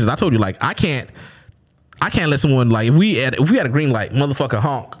 Like for instance, I told you like I can't let someone like if we had a green light, motherfucker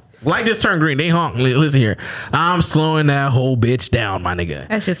honk. Light just turned green. They honk. Listen here. I'm slowing that whole bitch down, my nigga.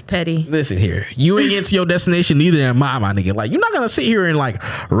 That's just petty. Listen here. You ain't get to your destination, neither am I, my nigga. Like, you're not going to sit here and, like,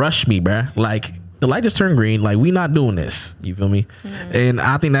 rush me, bruh. Like, the light just turned green. Like, we not doing this. You feel me? And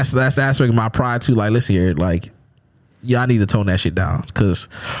I think that's the aspect of my pride, too. Like, listen here. Like, y'all need to tone that shit down. Because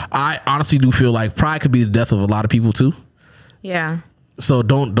I honestly do feel like pride could be the death of a lot of people, too. Yeah. So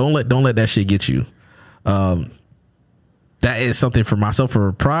don't let that shit get you. That is something for myself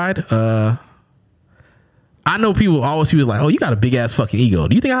for pride. I know people like, oh, you got a big ass fucking ego.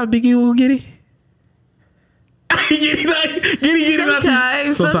 Do you think I have a big ego, Giddy? Giddy.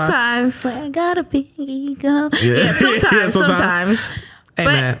 Sometimes. Like, I got a big ego. Yeah, sometimes. Hey, but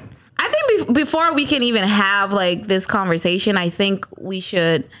man. I think before we can even have like this conversation, I think we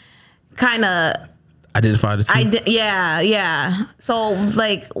should kind of identify the two. Yeah. So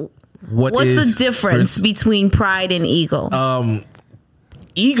like, what's the difference between pride and ego?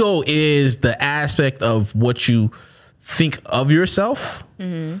 Ego is the aspect of what you think of yourself.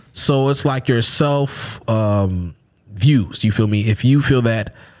 So it's like your self views. You feel me? If you feel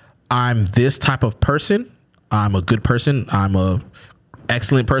that I'm this type of person, I'm a good person, I'm a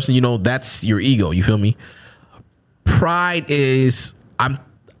excellent person, you know, that's your ego. You feel me? Pride is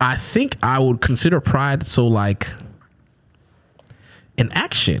I think I would consider pride so like an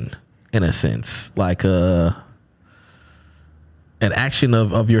action in a sense, like an action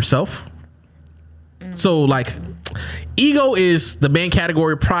of yourself. So like ego is the main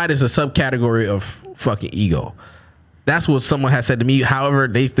category, pride is a subcategory of fucking ego. That's what someone has said to me. However,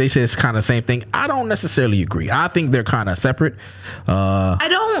 they say it's kind of the same thing. I don't necessarily agree. I think they're kind of separate.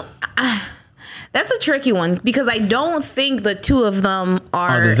 That's a tricky one because I don't think the two of them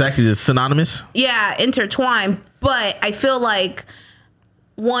are exactly synonymous. Yeah, intertwined. But I feel like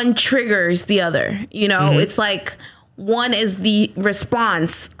one triggers the other. You know, it's like one is the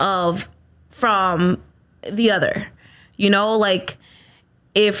response from the other. You know, like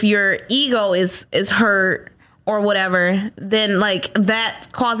if your ego is hurt or whatever, then like that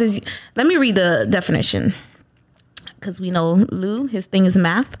causes. Let me read the definition. because we know Lou, his thing is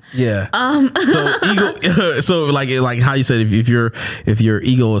math. Yeah. So ego. So like how you said, if your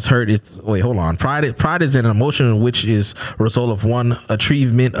ego is hurt, it's wait, hold on. Pride is an emotion which is a result of one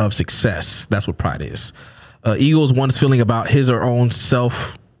achievement of success. That's what pride is. Ego is one's feeling about his or own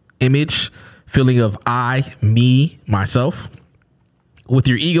self image, feeling of I, me, myself. With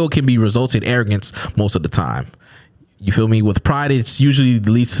your ego can be results in arrogance most of the time. You feel me? With pride, it's usually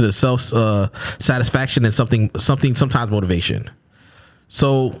leads to the self satisfaction and sometimes motivation.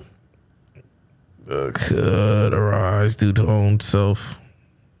 So, could arise due to own self.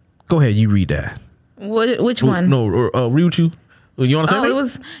 Go ahead, you read that. Which one? No, read what you want to say? It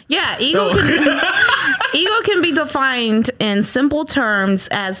was ego can be defined in simple terms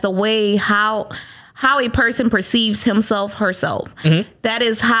as the way how a person perceives himself, herself. Mm-hmm. That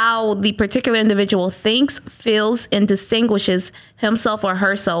is how the particular individual thinks, feels, and distinguishes himself or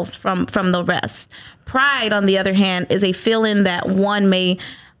herself from the rest. Pride, on the other hand, is a feeling that one may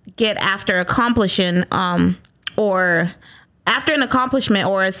get after accomplishing or after an accomplishment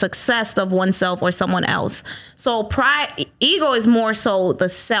or a success of oneself or someone else. So ego is more so the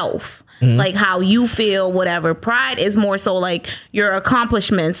self. Mm-hmm. Like how you feel, whatever. Pride is more so like your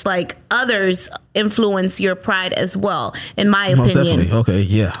accomplishments, like others influence your pride as well, in my opinion. Most definitely. Okay,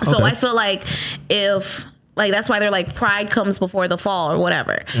 yeah. So okay. I feel like that's why they're like pride comes before the fall or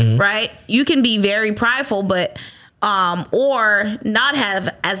whatever, mm-hmm. right? You can be very prideful, but or not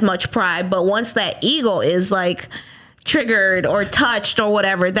have as much pride, but once that ego is like triggered or touched or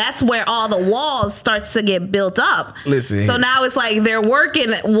whatever, that's where all the walls starts to get built up. Listen. So now it's like they're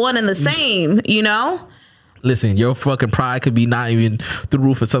working one and the same, you know? Listen, your fucking pride could be not even through the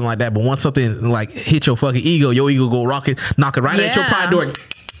roof or something like that, but once something like hit your fucking ego, your ego go knock it right at your pride door.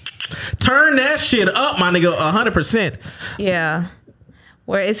 Turn that shit up, my nigga, 100%. Yeah.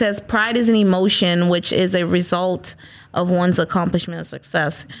 Where it says pride is an emotion which is a result of one's accomplishment or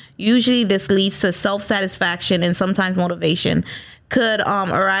success. Usually this leads to self-satisfaction and sometimes motivation. Could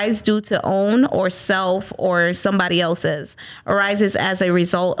arise due to own or self or somebody else's. Arises as a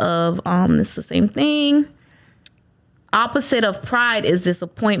result of, it's the same thing. Opposite of pride is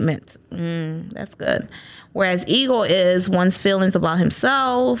disappointment. That's good. Whereas ego is one's feelings about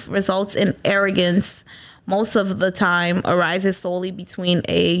himself, results in arrogance. Most of the time arises solely between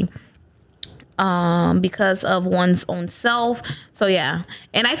because of one's own self. So yeah.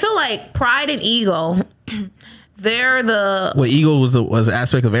 And I feel like pride and ego, they're the... What, ego was an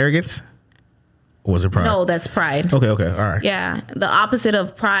aspect of arrogance? Or was it pride? No, that's pride. Okay, all right. Yeah. The opposite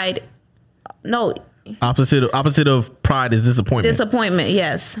of pride... No. Opposite of pride is disappointment. Disappointment,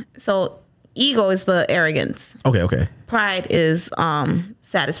 yes. So ego is the arrogance. Okay. Pride is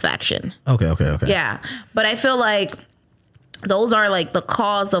satisfaction. Okay. Yeah. But I feel like those are like the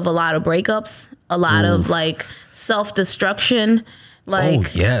cause of a lot of breakups, a lot of like self-destruction. Like, oh,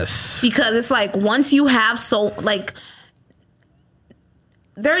 yes. Because it's like once you have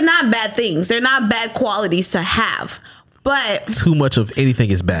they're not bad things. They're not bad qualities to have. But too much of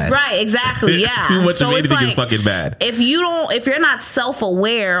anything is bad. Right, exactly. Yeah. Too much of anything is fucking bad. If you're not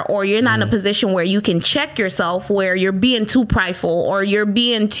self-aware or you're not in a position where you can check yourself, where you're being too prideful or you're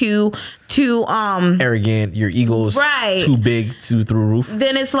being too arrogant, your ego's too big, too through the roof,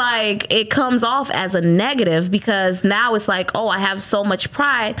 then it's like it comes off as a negative, because now it's like, oh, I have so much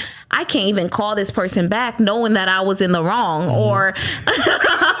pride, I can't even call this person back knowing that I was in the wrong. Or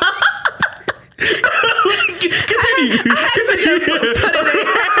Continue. Put it in.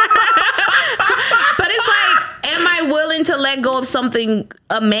 But it's like, am I willing to let go of something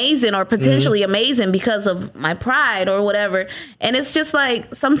amazing or potentially amazing because of my pride or whatever? And it's just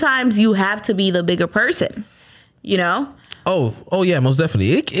like, sometimes you have to be the bigger person, you know? Oh yeah, most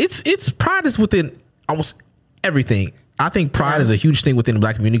definitely. It's pride is within almost everything. I think pride is a huge thing within the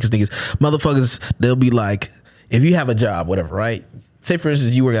black community, because motherfuckers, they'll be like, if you have a job, whatever, right? Say, for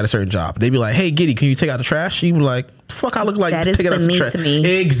instance, you work at a certain job. They'd be like, hey, Giddy, can you take out the trash? You be like, fuck, I look like taking out some trash.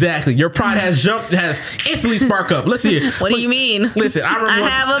 Me. Exactly. Your pride has instantly spark up. Let's hear. What do you mean? Listen, I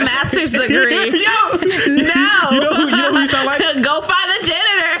have a master's degree. No. You know who you sound like? Go find the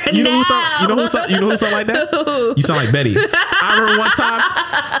janitor. You know who sound like that? You sound like Betty. I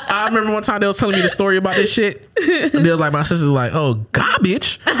remember one time they was telling me the story about this shit. And they was like, my sister's like, oh,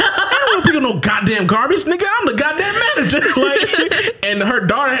 garbage? I don't want to pick up no goddamn garbage, nigga. I'm the goddamn manager. Like, and her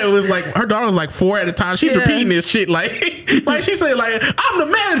daughter was like 4 at the time. She's repeating this shit like she said, like, I'm the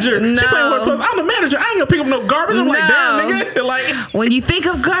manager. No. She playing with her toys. I'm the manager. I ain't gonna pick up no garbage. I'm like, damn, nigga. Like, when you think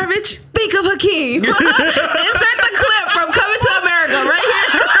of garbage, think of Hakeem. Insert the clip from Coming to America right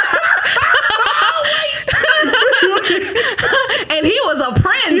here. And he was a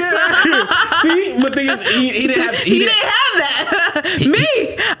prince. Yeah. See, but thing he didn't have. He didn't have that.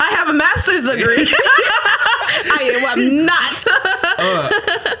 Me, I have a master's degree. I am not.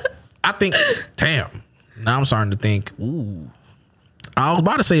 I think. Damn. Now I'm starting to think. Ooh. I was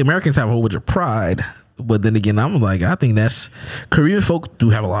about to say Americans have a whole bunch of pride, but then again, I'm like, I think that's Korean folk do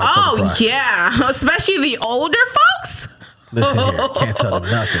have a lot of fucking pride. Yeah, especially the older folks. Listen here, can't tell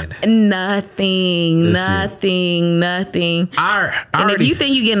them nothing. Nothing. And if you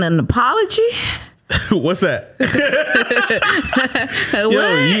think you're getting an apology, what's that? Yo,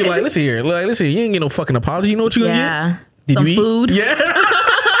 you like listen here, you ain't get no fucking apology. You know what you gonna get? Some food. Yeah.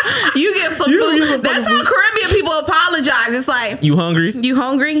 You give some food. That's how Caribbean people apologize. It's like, you hungry? You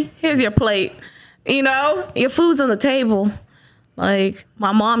hungry? Here's your plate. You know, your food's on the table. Like,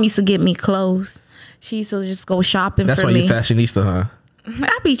 my mom used to get me clothes. She used to just go shopping for me. That's why you fashionista, huh?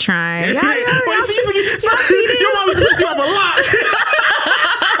 I be trying. Your mom used to piss you off a lot.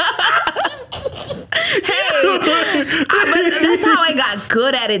 But that's how I got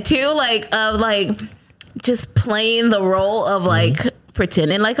good at it too. Just playing the role of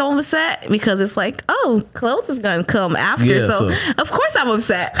pretending like I'm upset, because it's like, oh, clothes is gonna come after, so of course I'm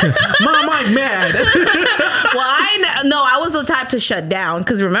upset. Mom, I'm mad. Well, I was the type to shut down,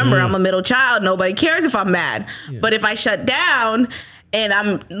 because remember, I'm a middle child. Nobody cares if I'm mad, but if I shut down and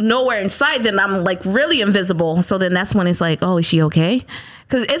I'm nowhere in sight, then I'm like really invisible. So then that's when it's like, oh, is she okay?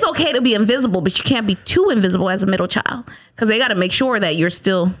 Because it's okay to be invisible, but you can't be too invisible as a middle child, because they got to make sure that you're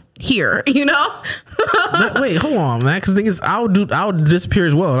still here, you know? Wait, hold on, man. Because the thing is, I would disappear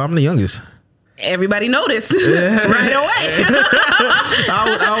as well. I'm the youngest. Everybody noticed right away.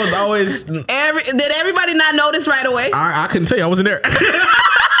 I was always. Did everybody not notice right away? I couldn't tell you. I wasn't there.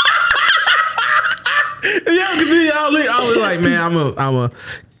 Yeah, because I was like, man, I'm a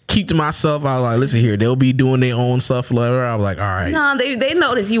keep to myself. I was like, listen here, they'll be doing their own stuff, whatever. I was like, all right. No, they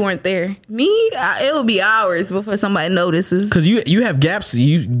noticed you weren't there. Me, it will be hours before somebody notices. Because you have gaps. One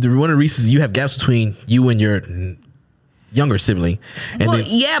of the reasons you have gaps between you and your younger sibling. And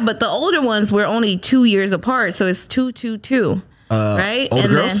but the older ones were only 2 years apart, so it's 2, 2, 2, right? Older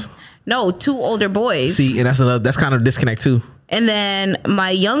girls? No, 2 older boys. See, and that's kind of a disconnect too. And then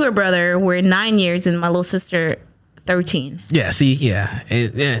my younger brother were 9 years, and my little sister 13. Yeah, see, yeah.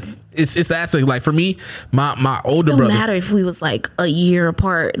 It's the aspect. Like for me, my older brother. It don't matter if we was like a year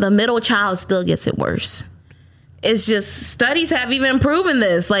apart. The middle child still gets it worse. It's just, studies have even proven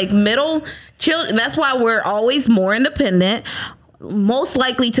this. Like middle children, that's why we're always more independent, most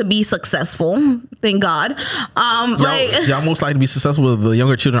likely to be successful. Thank God. Y'all most likely to be successful. The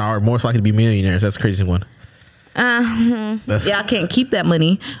younger children are most likely to be millionaires. That's a crazy one. Y'all can't keep that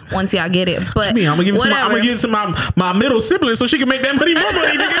money once y'all get it. But I'm gonna give it to my middle sibling so she can make that money more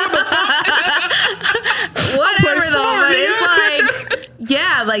money. Whatever though, but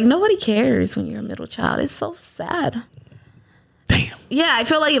it's like nobody cares when you're a middle child. It's so sad. Damn. Yeah, I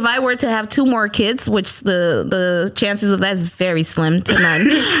feel like if I were to have 2 more kids, which the chances of that is very slim to none.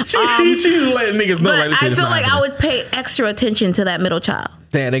 She's letting niggas know. But I feel like I would pay extra attention to that middle child.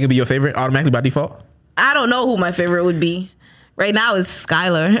 Damn, they can be your favorite automatically by default. I don't know who my favorite would be. Right now is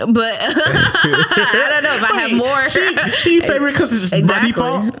Skylar, but I don't know if I have more. She favorite because it's by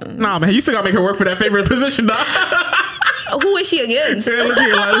default. Nah, man, you still gotta make her work for that favorite position, dog. Who is she against? Yeah, listen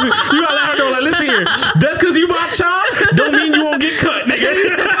here, listen. You gotta let her know. Like, listen here, that's because you my child. Don't mean you won't get cut,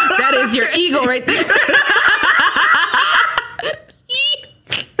 nigga. That is your ego right there.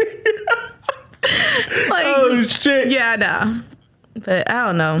 Oh shit. Yeah, I know, but I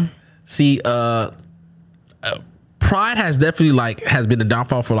don't know. See, pride has definitely has been the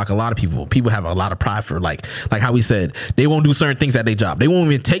downfall for a lot of people. People have a lot of pride for like how we said, they won't do certain things at their job. They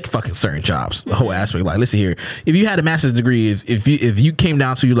won't even take fucking certain jobs. The whole aspect, like, listen here, if you had a master's degree, if you came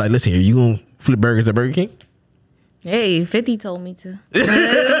down to you like, listen here, you gonna flip burgers at Burger King? Hey, 50 told me to. Look at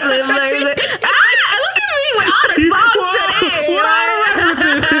me with all the songs today.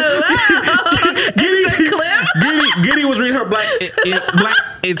 Giddy was reading her black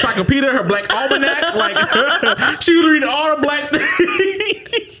encyclopedia, her black almanac. Like she was reading all the black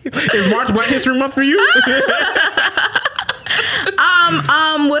things. Is March Black History Month for you?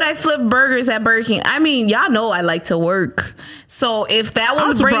 Would I flip burgers at Burger King? I mean, y'all know I like to work. So if that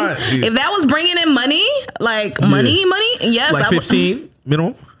was bringing in money, money, yes, like 15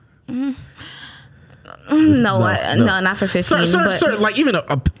 minimum. No, not for 15. Certain, like even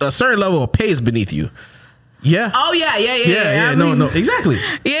a certain level of pay is beneath you. Yeah. Oh yeah. No, exactly.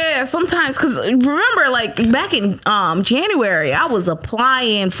 Yeah, sometimes, because remember, like back in January, I was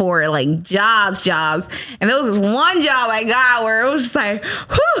applying for like jobs, and there was this one job I got where it was just like,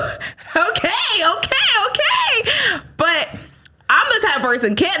 whew, okay. But I'm the type of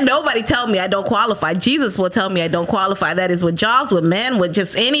person, can't nobody tell me I don't qualify. Jesus will tell me I don't qualify. That is with jobs, with men, with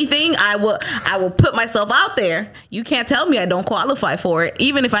just anything. I will put myself out there. You can't tell me I don't qualify for it.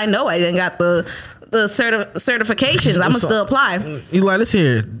 Even if I know I didn't got the certifications, I'm gonna still apply. You like, listen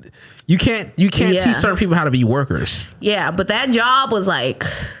here. You can't teach certain people how to be workers. Yeah, but that job was like,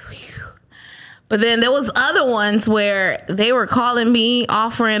 whew. But then there was other ones where they were calling me,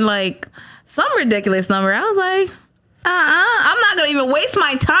 offering like some ridiculous number. I was like, I'm not gonna even waste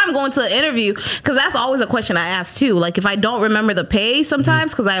my time going to an interview, because that's always a question I ask too. Like, if I don't remember the pay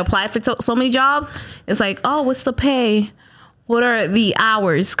sometimes, because I applied for so many jobs, it's like, oh, what's the pay? What are the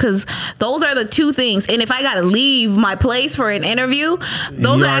hours? Because those are the two things. And if I got to leave my place for an interview,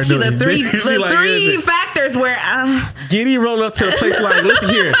 those are actually the three factors where Giddy rolled up to the place like, listen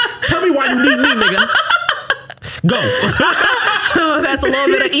here, tell me why you need me, nigga. Go. That's a little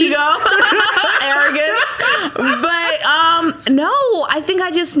bit of ego, arrogance. But no, I think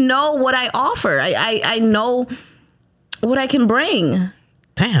I just know what I offer. I know what I can bring.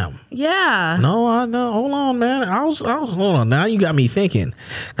 Damn. Yeah. No, I know. Hold on, man. I was hold on. Now you got me thinking,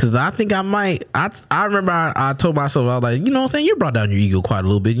 because I think I might. I remember I told myself, I was like, you know what I'm saying, you brought down your ego quite a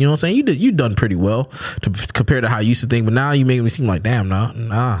little bit. You know what I'm saying, you done pretty well compared to how I used to think. But now you make me seem like, damn, nah,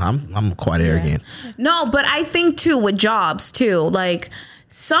 I'm quite arrogant. No, but I think too with jobs too, like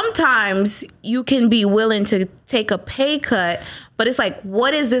sometimes you can be willing to take a pay cut. But it's like,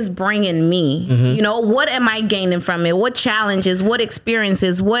 what is this bringing me? Mm-hmm. You know, what am I gaining from it? What challenges? What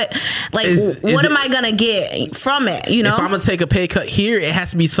experiences? What am I going to get from it? You know, if I'm going to take a pay cut here, it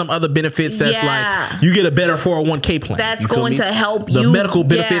has to be some other benefits that's like, you get a better 401k plan. That's going to help you. The medical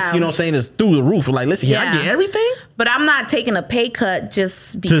benefits, you know what I'm saying, is through the roof. Like, listen here, I get everything. But I'm not taking a pay cut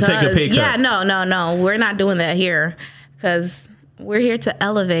just because. To take a pay cut. Yeah, no. We're not doing that here, because we're here to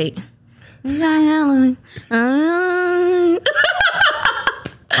elevate. I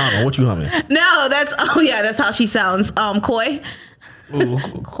don't know what you humming. No, that's how she sounds. Coy. Ooh.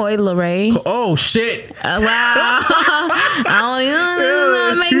 Coy Leray. Oh shit! Wow.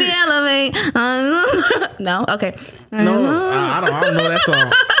 Make me elevate. No, okay. No, I don't know that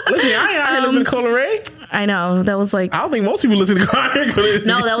song. Listen, I ain't out here listening to Coy Leray. I know, that was like, I don't think most people listen to Coy.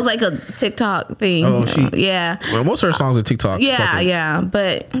 No, that was like a TikTok thing. Oh, yeah. Well, most of her songs are TikTok. Yeah,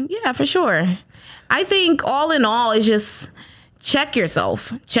 but yeah, for sure. I think all in all is just check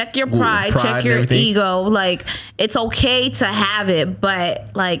yourself, check your pride check your ego. Like, it's okay to have it,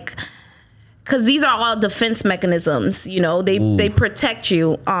 but like, because these are all defense mechanisms, you know, they protect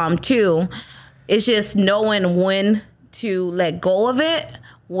you too. It's just knowing when to let go of it,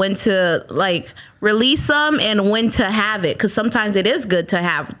 when to like release them, and when to have it. Because sometimes it is good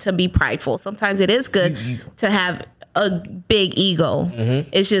to be prideful. Sometimes it is good to have a big ego. Mm-hmm.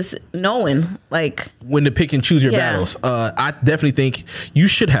 It's just knowing like when to pick and choose your battles. I definitely think you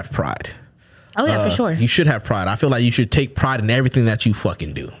should have pride. Oh yeah, for sure. You should have pride. I feel like you should take pride in everything that you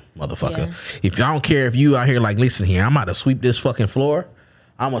fucking do, motherfucker. Yeah. If I don't care if you out here like, listen here, I'm about to sweep this fucking floor.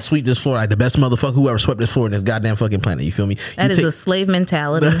 I'm gonna sweep this floor like the best motherfucker who ever swept this floor in this goddamn fucking planet. You feel me? That is a slave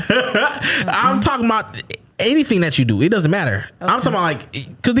mentality. I'm talking about anything that you do. It doesn't matter. Okay. I'm talking about like,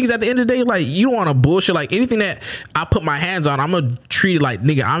 because things at the end of the day, like, you don't want to bullshit. Like, anything that I put my hands on, I'm gonna treat it like,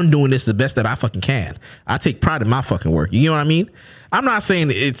 nigga, I'm doing this the best that I fucking can. I take pride in my fucking work. You know what I mean? I'm not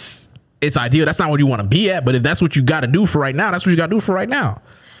saying it's ideal. That's not where you want to be at. But if that's what you got to do for right now, that's what you got to do for right now.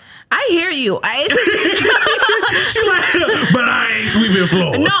 I hear you. It's just she's like, but I ain't sweeping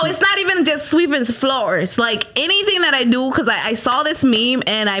floors. No, it's not even just sweeping floors. Like, anything that I do, because I saw this meme,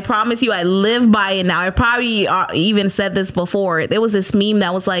 and I promise you I live by it now. I probably even said this before. There was this meme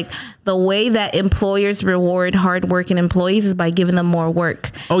that was like, the way that employers reward hardworking employees is by giving them more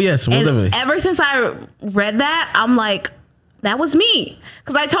work. Oh yes, definitely. Ever since I read that, I'm like, that was me.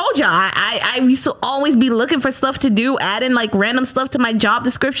 Because I told y'all, I used to always be looking for stuff to do, adding like random stuff to my job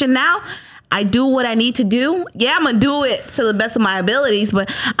description. Now I do what I need to do. Yeah, I'm going to do it to the best of my abilities,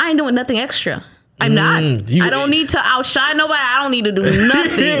 but I ain't doing nothing extra. I'm not. I don't need to outshine nobody. I don't need to do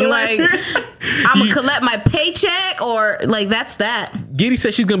nothing. Like, I'm going to collect my paycheck, or like, that's that. Giddy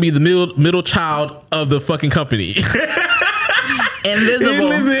said she's going to be the middle child of the fucking company. Invisible.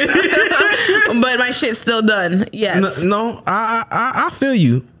 But my shit's still done. Yes. No, I feel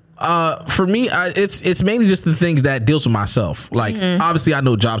you. For me, it's mainly just the things that deals with myself. Like, obviously I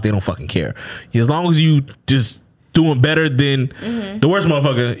know jobs, they don't fucking care. As long as you just doing better than the worst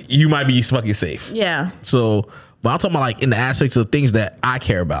motherfucker, you might be fucking safe. Yeah. So, but I'm talking about like in the aspects of things that I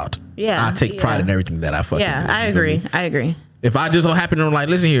care about. Yeah. I take pride in everything that I fucking do. I agree. I agree. If I just so happen to like,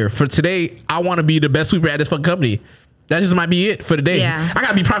 listen here, for today, I want to be the best sweeper at this fucking company. That just might be it for the day. Yeah. I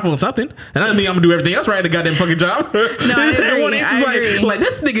gotta be prideful in something, and I don't think I'm gonna do everything else right at the goddamn fucking job. No, I agree. I agree. Like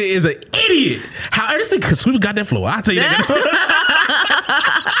this nigga is an idiot. How this nigga can sweep a goddamn floor? I'll tell you that.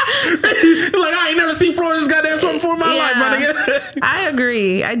 Like I ain't never seen Florida this goddamn sweep before in my life, my nigga. I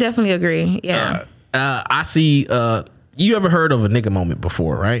agree. I definitely agree. Yeah. I see. You ever heard of a nigga moment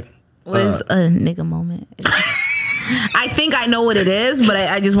before, right? What is a nigga moment? I think I know what it is, but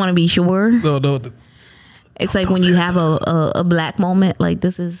I just want to be sure. No. It's like when you have a black moment, like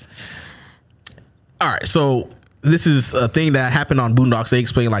this is. All right, so this is a thing that happened on Boondocks. They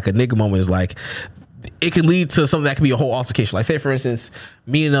explain like a nigga moment is like it can lead to something that can be a whole altercation. Like say for instance,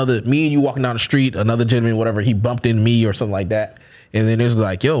 me and you walking down the street, another gentleman, whatever, he bumped into me or something like that, and then there's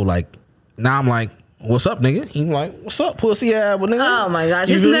like, yo, like now I'm like, what's up, nigga? He's like, what's up, pussy ass nigga? Oh my gosh,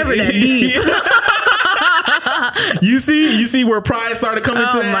 it's never that deep. You see where pride started coming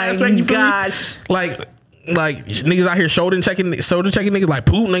into that aspect. You gosh, like niggas out here shoulder checking niggas like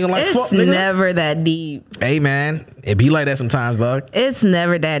poop nigga like it's fuck nigga. Never that deep. Hey man, it be like that sometimes, dog. It's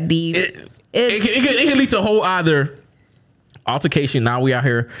never that deep. It can lead to a whole either altercation. Now we out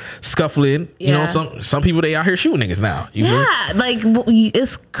here scuffling. You know, some people they out here shooting niggas now. Like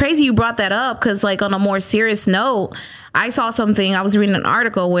it's crazy you brought that up because like on a more serious note, I saw something. I was reading an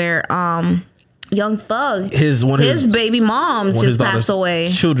article where Young Thug, his baby moms just passed away.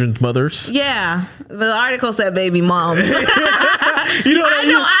 Children's mothers. Yeah, the article said baby moms. You know,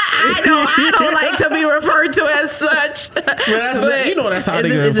 I don't like to be referred to as such. But you know that's how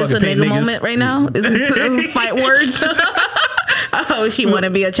they is this a nigga moment right now? Is this fight words? Oh, she want to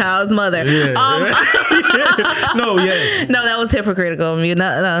be a child's mother. Yeah. No, that was hypocritical of me.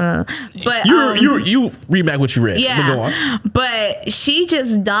 No. But you read back what you read. Yeah, go on. But she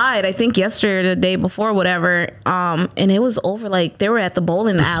just died. I think yesterday or the day before, whatever. And it was over. Like they were at the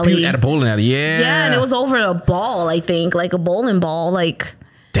bowling alley. At a bowling alley, yeah, and it was over a ball. I think like a bowling ball. Like,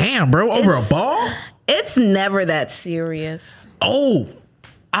 damn, bro, over a ball. It's never that serious. Oh.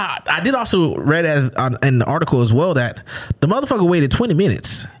 I did also read in the article as well that the motherfucker waited 20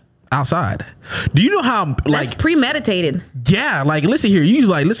 minutes outside. Do you know how like that's premeditated? Yeah, like listen here. You was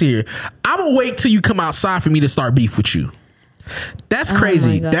like, listen here. I'm gonna wait till you come outside for me to start beef with you. That's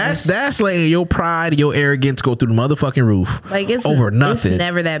crazy. That's letting your pride, your arrogance go through the motherfucking roof. Like it's over nothing. It's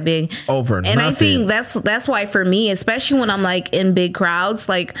never that big. Over nothing. And I think that's why for me, especially when I'm like in big crowds,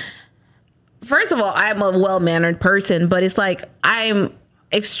 like first of all, I'm a well-mannered person, but it's like I'm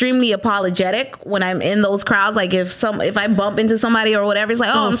extremely apologetic when I'm in those crowds. Like if I bump into somebody or whatever, it's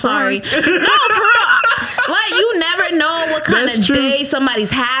like, oh I'm sorry. No, for real. Like you never know what kind of day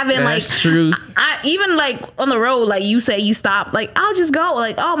somebody's having. That's true. I even like on the road, like you say you stop, like I'll just go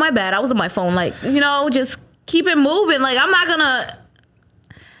like, oh my bad, I was on my phone, like, you know, just keep it moving. Like I'm not gonna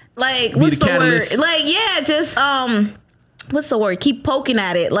like what's the word? Like just what's the word? Keep poking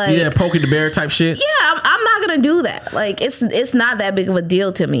at it, like poking the bear type shit. Yeah, I'm not gonna do that. Like it's not that big of a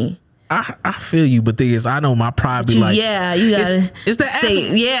deal to me. I feel you, but the thing is, I know my pride be like, you gotta it's that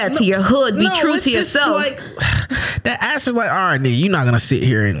stay, to your hood, be true to yourself. Like, that answer, like, all right, nigga, you're not gonna sit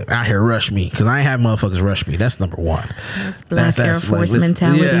here and out here rush me because I ain't have motherfuckers rush me. That's number one. That's Black Air Force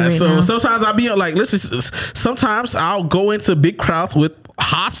mentality. Yeah, right so now. sometimes I'll be like, listen, sometimes I'll go into big crowds with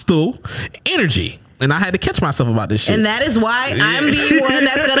hostile energy. And I had to catch myself about this shit. And that is why I'm the one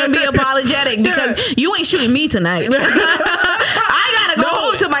that's going to be apologetic because you ain't shooting me tonight. I got to go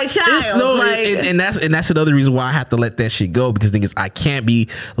home to my child. And that's another reason why I have to let that shit go because thing is I can't be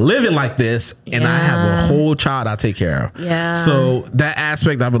living like this and I have a whole child I take care of. Yeah. So that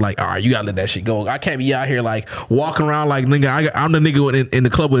aspect, I'll be like, all right, you got to let that shit go. I can't be out here like walking around like, nigga, I'm the nigga in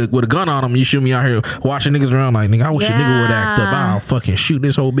the club with a gun on him. You shoot me out here watching niggas around like, nigga, I wish a nigga would act up. I'll fucking shoot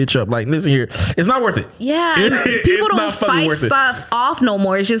this whole bitch up. Like, listen here. It's not worth it. Yeah, and people don't fight stuff off no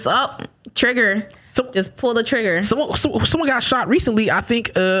more. It's just trigger. So just pull the trigger. Someone got shot recently. I think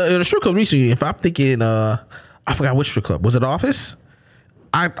in a strip club recently. If I'm thinking, I forgot which strip club. Was it Office?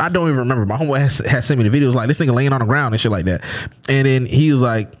 I don't even remember. My homeboy had sent me the videos like this nigga laying on the ground and shit like that. And then he was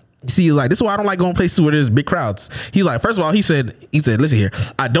like, this is why I don't like going places where there's big crowds. He's like, first of all, he said, listen here,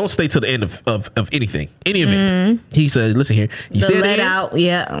 I don't stay till the end of anything, any event. He said, listen here, you stay let out, they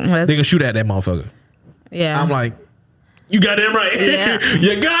gonna shoot at that motherfucker. Yeah, I'm like, you goddamn right. Yeah.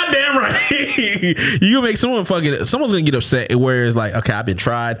 You goddamn right. You gonna make someone's gonna get upset where it's like, okay, I've been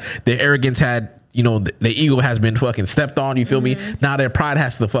tried. Their arrogance had, you know, the ego has been fucking stepped on. You feel me? Now their pride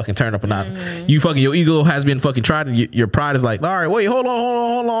has to fucking turn up a notch. Your ego has been fucking tried, and your pride is like, all right, wait, hold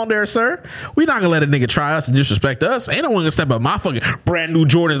on there, sir. We're not gonna let a nigga try us and disrespect us. Ain't no one gonna step up my fucking brand new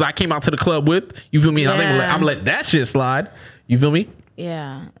Jordans I came out to the club with. You feel me? And I think I'm gonna let that shit slide. You feel me?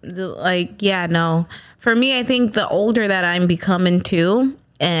 Yeah. No. For me, I think the older that I'm becoming too,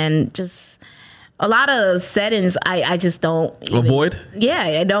 and just a lot of settings, I just don't avoid. Yeah,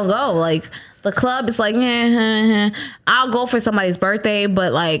 I don't go. Like the club is like, I'll go for somebody's birthday,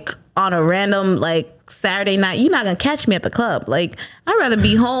 but like on a random like Saturday night, you're not gonna catch me at the club. Like I'd rather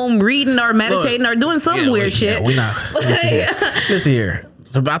be home reading or meditating or doing some weird shit. Yeah, we not. Listen here.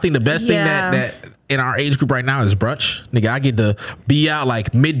 I think the best thing that in our age group right now is brunch. Nigga, I get to be out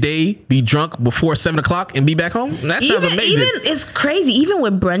like midday, be drunk before 7 o'clock, and be back home. That sounds amazing. Even it's crazy. Even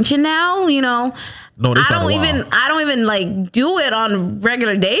with brunching now, you know. No, I don't even like do it on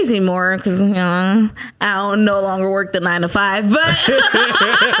regular days anymore because you know I don't no longer work the 9 to 5. But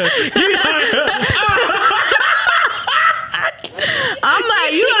I'm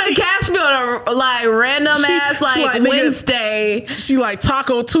like, you gonna catch me on a like random ass like Wednesday. She like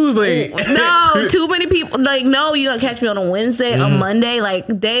Taco Tuesday. No, too many people. Like, no, you gonna catch me on a Wednesday, a Monday,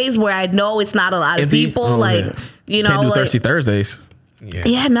 like days where I know it's not a lot of people. You know, can't do like, Thirsty Thursdays.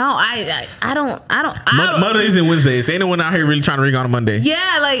 Yeah, no, I don't. Mondays and Wednesdays. Ain't no one out here really trying to ring on a Monday.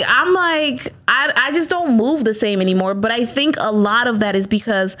 Yeah, like I'm like I just don't move the same anymore. But I think a lot of that is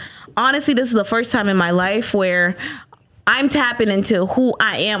because honestly, this is the first time in my life where I'm tapping into who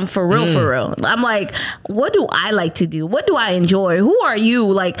I am for real, for real. I'm like, what do I like to do? What do I enjoy? Who are you?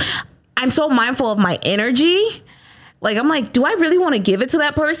 Like, I'm so mindful of my energy. Like, I'm like, do I really want to give it to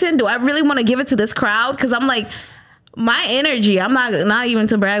that person? Do I really want to give it to this crowd? Because I'm like, my energy, I'm not even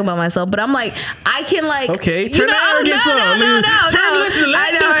to brag about myself, but I'm like, I can like, okay, turn the arrogance on. Talk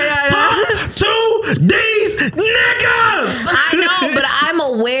to these niggas. I know, but I'm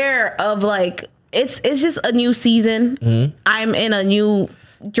aware of like, it's just a new season. I'm in a new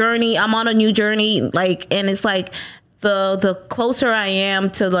journey. I'm on a new journey. Like, and it's like the closer I am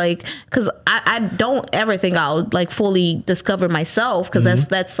to like, cause I don't ever think I'll like fully discover myself. Cause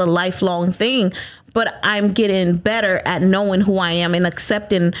that's a lifelong thing. But I'm getting better at knowing who I am and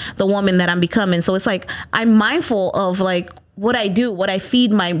accepting the woman that I'm becoming. So it's like, I'm mindful of like what I do, what I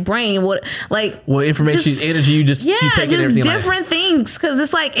feed my brain, what information, energy you take in everything. Different things. Cause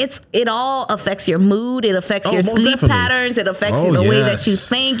it's like, it all affects your mood. It affects your sleep patterns. It affects the way that you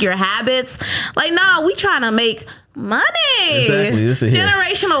think, your habits. Like, nah, we trying to make money. Exactly. This is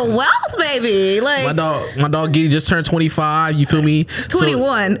generational wealth, baby. Like my dog Giddy just turned 25. You feel me?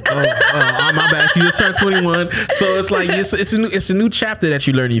 21. My bad. She just turned 21. So it's like it's a new chapter that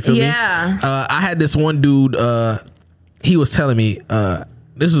you learn. You feel me? Yeah. I had this one dude. He was telling me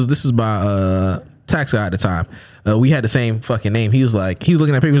this is my tax guy at the time. We had the same fucking name. He was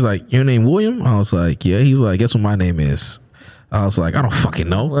looking at paper. He was like, "Your name William?" I was like, "Yeah." He's like, "Guess what my name is?" I was like, I don't fucking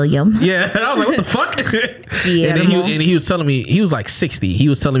know. William. Yeah. And I was like, what the fuck? Yeah. And he was telling me, he was like 60. He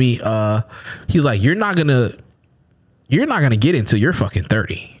was telling me, he's like, you're not gonna get into your fucking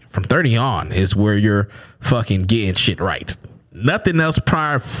 30. From 30 on is where you're fucking getting shit right. Nothing else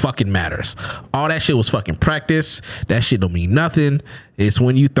prior fucking matters. All that shit was fucking practice. That shit don't mean nothing. It's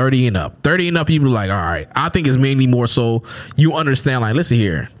when you 30 and up. 30 and up, people are like, all right. I think it's mainly more so you understand, like, listen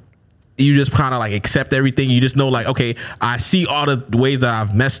here. You just kind of like accept everything. You just know like, okay, I see all the ways that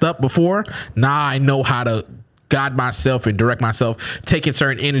I've messed up before. Now I know how to guide myself and direct myself, taking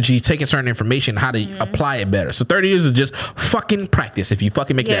certain energy, taking certain information, how to apply it better. So 30 years is just fucking practice if you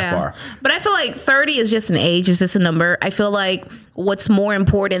fucking make it that far. But I feel like 30 is just an age. It's just a number. I feel like what's more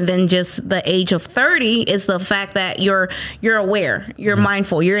important than just the age of 30 is the fact that you're aware, you're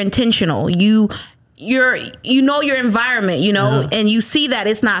mindful, you're intentional, you know your environment, you know, and you see that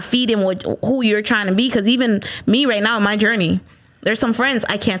it's not feeding who you're trying to be. Because even me right now in my journey, there's some friends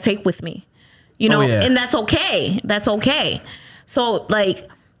I can't take with me, you know, and that's okay. That's okay. So like,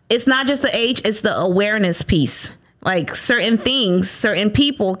 it's not just the age, it's the awareness piece. Like certain things, certain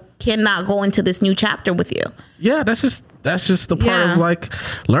people cannot go into this new chapter with you. Yeah, that's just the part of like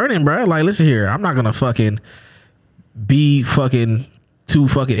learning, bro. Like, listen here, I'm not gonna fucking be fucking too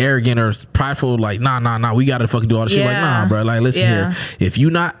fucking arrogant or prideful, like nah, we gotta fucking do all this shit. Like, nah, bro, like, listen here, if you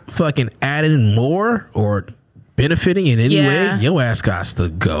not fucking adding more or benefiting in any way, your ass got to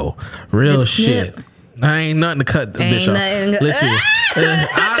go. Real shit. I ain't nothing to cut the bitch off. Listen,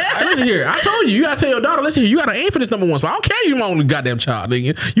 listen here. I told you gotta tell your daughter, listen here, you gotta aim for this number one spot. I don't care you own the goddamn child,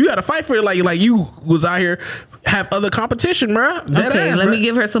 nigga. You gotta fight for it like you was out here have other competition, bro. Okay, let me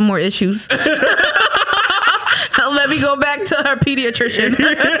give her some more issues. Let me go back to her pediatrician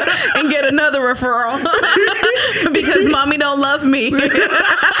and get another referral because mommy don't love me. Okay,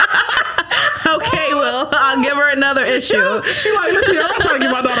 well, I'll give her another issue. She like, listen, I'm not trying to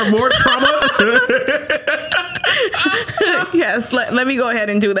give my daughter more trauma. Yes, let me go ahead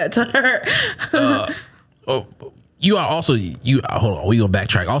and do that to her. you are also hold on, we gonna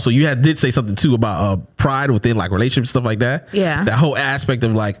backtrack. Also, you did say something too about pride within like relationships, stuff like that. Yeah, that whole aspect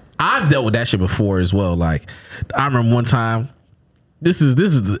of like I've dealt with that shit before as well. Like I remember one time.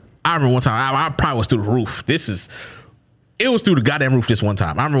 I remember one time I probably was through the roof. It was through the goddamn roof this one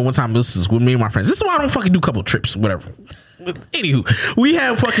time. I remember one time this is with me and my friends. This is why I don't fucking do couple trips, whatever. Anywho,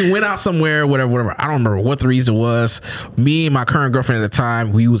 we went out somewhere, whatever. I don't remember what the reason was. Me and my current girlfriend at the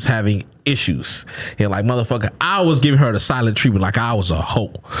time, we was having issues. And like, motherfucker, I was giving her the silent treatment like I was a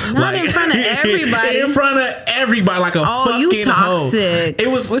hoe. Not in front of everybody. In front of everybody like a fucking you toxic. hoe.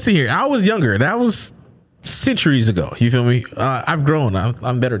 It was, listen here, I was younger. That was centuries ago. You feel me? I've grown.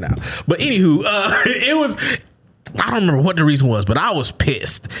 I'm better now. But anywho, it was... I don't remember what the reason was, but I was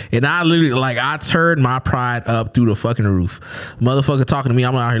pissed. And I literally, like, I turned my pride up through the fucking roof. Motherfucker talking to me,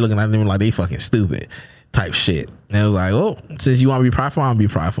 I'm out here looking at them like they fucking stupid type shit. And it was like, oh, since you want to be prideful, I'm going to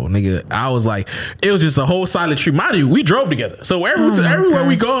be prideful, nigga. I was like, it was just a whole silent treat. Mind you, we drove together. So everywhere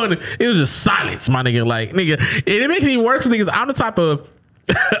we going, it was just silence, my nigga. Like, nigga, and it makes it even worse because I'm the type of,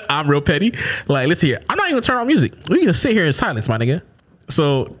 I'm real petty. Like, listen here, I'm not even going to turn on music. We can just sit here in silence, my nigga.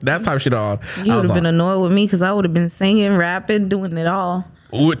 So that's type of shit on. You would have been annoyed with me because I would have been singing, rapping, doing it all.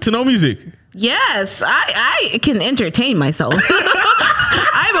 To no music. Yes, I can entertain myself.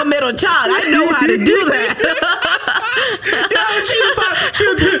 I'm a middle child. I know how to do that.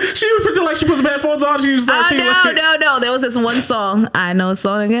 She would pretend like she put some headphones on. She was like, no. There was this one song. I know a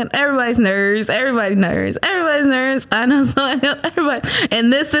song again. Everybody's nerves. Everybody's nerves. Everybody's nerves. I know song. Everybody.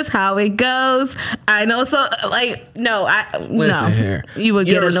 And this is how it goes. I know. So like, no. Listen here. You would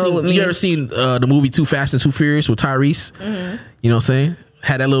get annoyed with me. You ever seen the movie Too Fast and Too Furious with Tyrese? Mm-hmm. You know what I'm saying?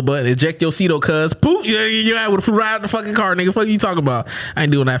 Had that little button, eject your seat, cuz. Poop, you would have flew right out the fucking car, nigga. Fuck you talking about? I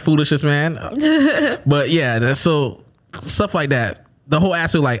ain't doing that foolishness, man. But yeah, that's so stuff like that. The whole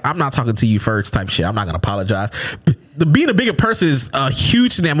aspect, like, I'm not talking to you first type shit. I'm not gonna apologize. Being a bigger person is a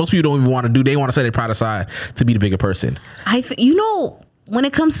huge thing that most people don't even want to do. They want to set their pride aside to be the bigger person. When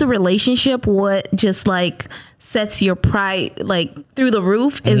it comes to relationship, what just like sets your pride like through the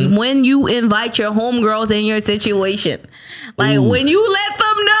roof is when you invite your homegirls in your situation. Like when you let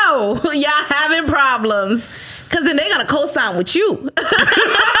them know y'all having problems, because then they're gonna co-sign with you.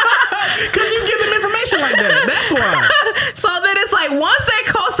 Because you give them information like that. That's why. So then it's like once they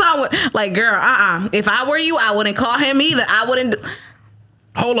co-sign with, like, girl, if I were you, I wouldn't call him either. I wouldn't.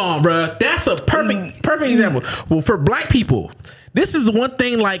 Hold on, bruh. That's a perfect example. Well, for black people, this is the one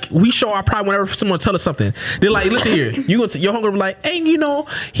thing, like, we show our pride whenever someone tell us something. They're like, listen here, your homegirl be like, hey,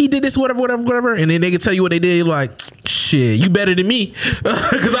 he did this, whatever. And then they can tell you what they did. You're like, shit, you better than me.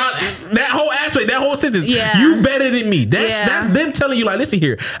 Because that whole aspect, that whole sentence, you better than me. That's them telling you, like, listen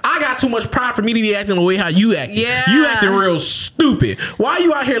here, I got too much pride for me to be acting the way how you acting. Yeah. You acting real stupid. Why are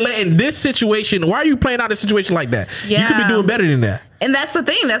you out here letting this situation, why are you playing out a situation like that? Yeah. You could be doing better than that. And that's the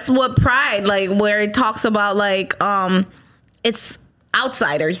thing. That's what pride, like, where it talks about, like, it's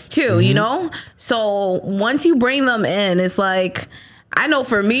outsiders too, you know? So once you bring them in, it's like, I know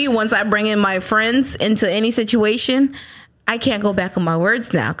for me, once I bring in my friends into any situation, I can't go back on my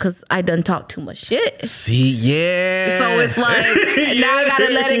words now because I done talk too much shit. See, yeah. So it's like, now I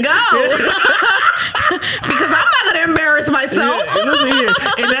gotta let it go. Because I'm not gonna embarrass myself. Yeah, listen here.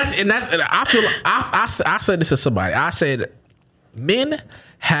 And that's I feel I said this to somebody. I said men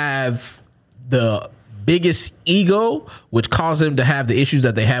have the biggest ego, which causes them to have the issues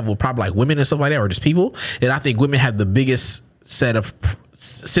that they have with probably like women and stuff like that, or just people. And I think women have the biggest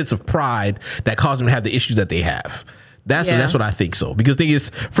sense of pride that causes them to have the issues that they have. That's what I think so. Because the thing is,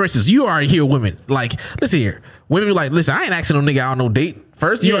 for instance, you already hear women like, listen here, women be like, listen, I ain't asking no nigga out on no date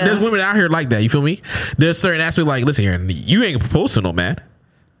first. You know, there's women out here like that. You feel me? There's certain aspects like, listen here, you ain't propose to no man.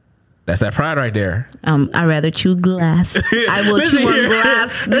 That's that pride right there. I'd rather chew glass. I will chew on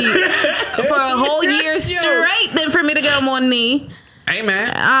glass for a whole year straight than for me to get on one knee. Hey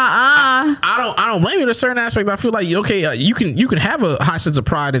man, I don't blame you. There's certain aspect I feel like you can have a high sense of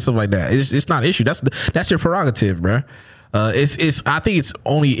pride and stuff like that. It's not an issue. That's your prerogative, bro. I think it's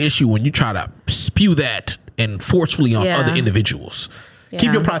only an issue when you try to spew that and forcefully on other individuals. Yeah.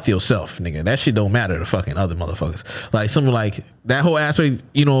 Keep your pride to yourself, nigga. That shit don't matter to fucking other motherfuckers. Like something like that whole aspect,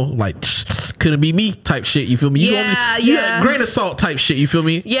 like couldn't be me type shit. You feel me? You got grain of salt type shit. You feel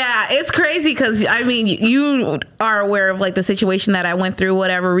me? Yeah, it's crazy because I mean, you are aware of like the situation that I went through,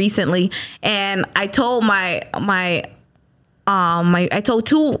 whatever, recently, and I told I told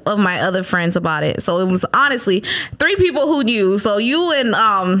two of my other friends about it. So it was honestly 3 people who knew. So you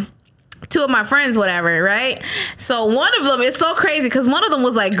and 2 of my friends, whatever, right? So one of them is so crazy because one of them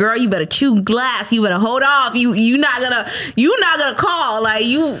was like, girl, you better chew glass, you better hold off, you not gonna call, like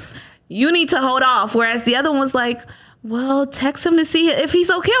you you need to hold off. Whereas the other one was like, well, text him to see if he's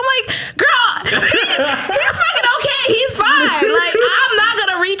okay. I'm like, girl, he's fucking okay. He's fine. Like, I'm not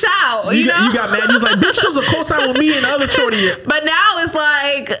gonna reach out. You know? You got mad. You was like, bitch, she was a co-sign with me and the other shorty. But now it's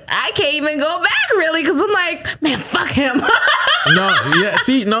like, I can't even go back really, because I'm like, man, fuck him. That's.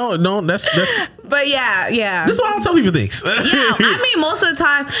 But yeah. This is why I don't tell people things. Yeah, I mean, most of the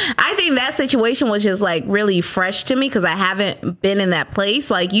time, I think that situation was just like really fresh to me because I haven't been in that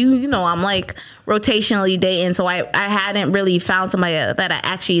place. Like you know, I'm like rotationally dating, so I hadn't really found somebody that I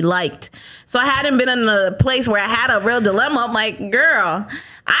actually liked. So I hadn't been in a place where I had a real dilemma. I'm like, girl,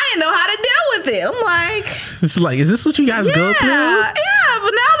 I didn't know how to deal with it. I'm like, it's like, is this what you guys go through? Yeah,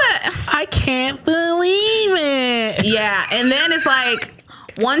 but now that I can't believe it. Yeah, and then it's like,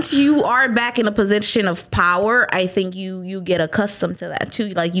 once you are back in a position of power, I think you get accustomed to that too.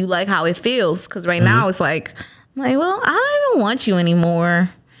 Like, you like how it feels, because right now it's like, well, I don't even want you anymore.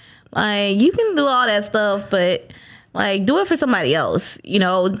 Like, you can do all that stuff, but like, do it for somebody else. You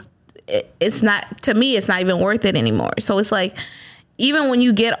know, it's not, to me, it's not even worth it anymore. So it's like, even when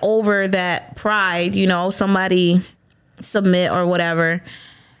you get over that pride, you know, somebody submit or whatever,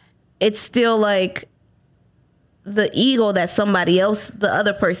 it's still like the ego that somebody else, the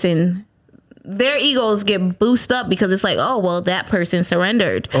other person, their egos get boosted up because it's like, oh, well, that person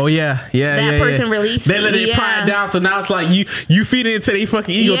surrendered. Oh yeah. That person released. They let it pride down, so now it's like you feed it into their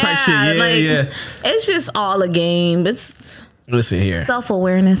fucking ego type shit. Yeah. It's just all a game. It's, listen here,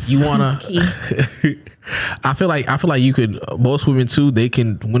 self-awareness. You wanna? Key. I feel like you could. Most women too, they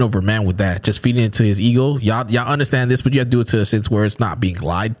can win over a man with that. Just feeding into his ego. Y'all understand this, but you have to do it to a sense where it's not being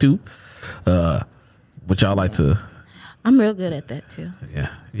lied to. But y'all like to. I'm real good at that too. Yeah,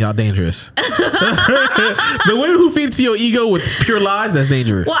 y'all dangerous. The women who feed to your ego with pure lies, that's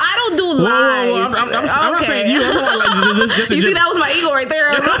dangerous. Well, I don't do lies. Whoa. I'm not saying you. I'm talking like just you see, that was my ego right there.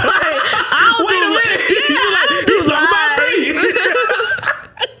 I don't do.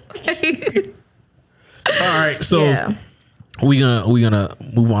 All right, so we gonna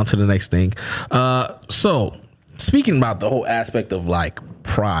move on to the next thing. So speaking about the whole aspect of like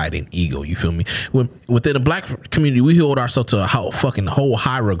pride and ego, you feel me? Within the black community, we hold ourselves to a whole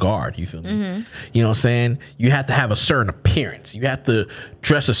high regard. You feel me? Mm-hmm. You know what I'm saying? You have to have a certain appearance. You have to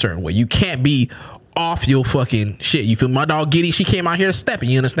dress a certain way. You can't be off your fucking shit. You feel me? My dog Giddy, she came out here to step it.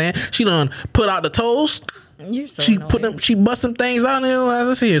 You understand? She done put out the toes. You're so she annoying. She bust some things out there.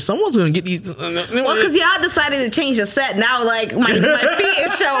 Let's see here. Someone's gonna get these. Well, because y'all decided to change the set. Now, like, my feet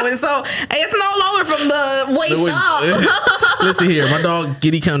is showing, so it's no longer from the waist up. Listen here, my dog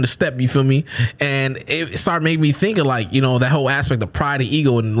Giddy come to step. You feel me? And it started making me think of, like, you know, that whole aspect of pride and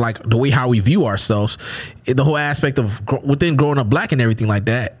ego and like the way how we view ourselves. The whole aspect of within growing up black and everything like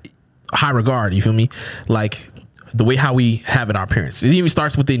that. High regard. You feel me? Like, the way how we have in our parents. It even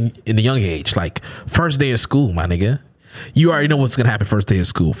starts in the young age. Like, first day of school, my nigga. You already know what's gonna happen first day of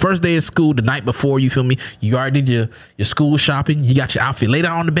school. First day of school, the night before, you feel me? You already did your school shopping. You got your outfit laid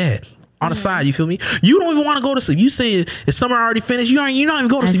out on the bed. On the side, you feel me? You don't even want to go to sleep. You say it's summer already finished. You're not even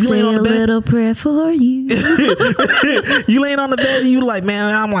going to sleep. You laying on the bed. A little prayer for you. You laying on the bed and you like,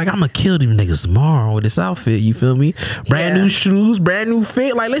 man, I'm gonna kill them niggas tomorrow with this outfit. You feel me? Brand new shoes, brand new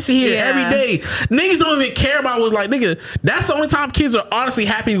fit. Like, listen here, every day. Niggas don't even care about what's like, nigga. That's the only time kids are honestly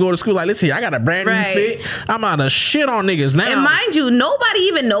happy to go to school. Like, listen here, I got a brand new fit. I'm out of shit on niggas now. And mind you, nobody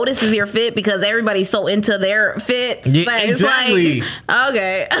even notices your fit because everybody's so into their fit. Yeah, like, exactly. It's like,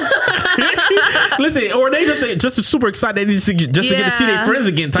 okay. Listen, or they just super excited just to get to see their friends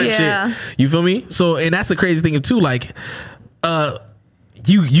again type shit. You feel me? So, and that's the crazy thing too. Like,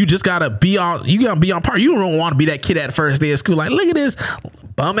 you just gotta be on. You gotta be on par. You don't want to be that kid at first day of school. Like, look at this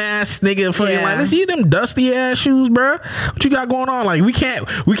bum ass nigga. Like, let's see them dusty ass shoes, bro. What you got going on? Like, we can't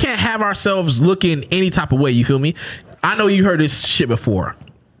have ourselves looking any type of way. You feel me? I know you heard this shit before.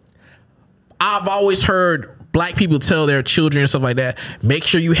 I've always heard black people tell their children and stuff like that, make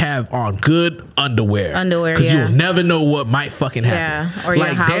sure you have on good underwear. Because you'll never know what might fucking happen. Yeah. Or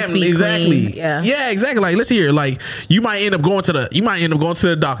like, your house be exactly. Clean. Yeah, exactly. Like, listen here, like, you might end up going to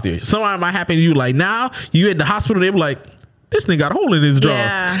the doctor. Something might happen to you. Like, now you at the hospital, they be like, this nigga got a hole in his drawers.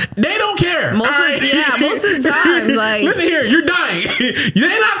 Yeah. They don't care. Most of the time, like, listen here, you're dying.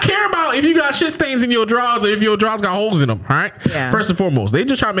 They not care about if you got shit stains in your drawers or if your drawers got holes in them. All right. Yeah. First and foremost, they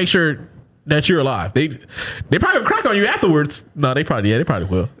just try to make sure that you're alive. They probably crack on you afterwards. No, they probably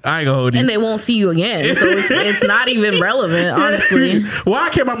will. I ain't gonna hold you. And they won't see you again. So it's not even relevant, honestly. Well, I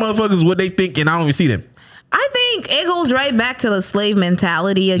care about motherfuckers what they think, and I don't even see them. I think it goes right back to the slave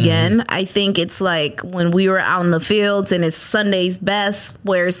mentality again. Mm-hmm. I think it's like when we were out in the fields and it's Sunday's best,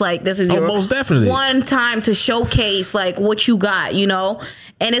 where it's like, this is your most definitely one time to showcase like what you got, you know?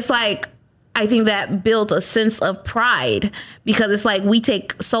 And it's like, I think that builds a sense of pride because it's like we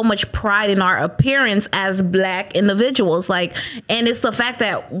take so much pride in our appearance as Black individuals. Like, and it's the fact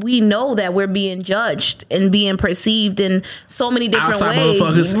that we know that we're being judged and being perceived in so many different outside ways.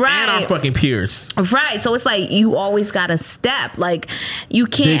 motherfuckers Right. and our fucking peers. Right. So it's like you always got to step. Like, you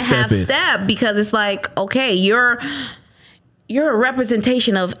can't have step because it's like, okay, you're a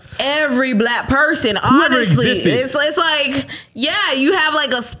representation of every Black person. Honestly, it's like, yeah, you have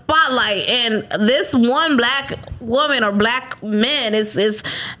like a spotlight, and this one Black woman or Black man is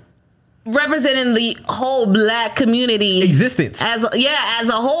representing the whole Black community existence as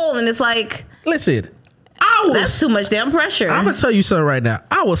a whole, and it's like, listen. That's too much damn pressure. I'm gonna tell you something right now.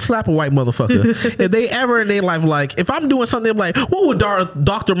 I will slap a white motherfucker if they ever in their life, like, if I'm doing something, like, what would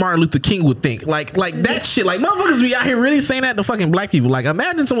Dr. Martin Luther King would think? Like that shit. Like, motherfuckers be out here really saying that to fucking Black people. Like,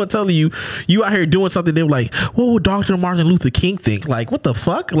 imagine someone telling you out here doing something. They're like, what would Dr. Martin Luther King think? Like, what the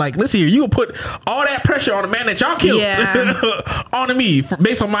fuck? Like, listen here, you gonna put all that pressure on a man that y'all killed onto me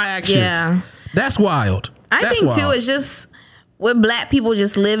based on my actions. Yeah, that's wild. I think too, it's just with Black people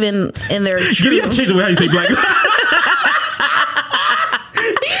just living in their truth. You have to change the way how you say Black.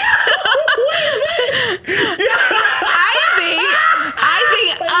 I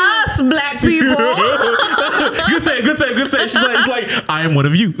think us Black people. Good say. She's like, I am one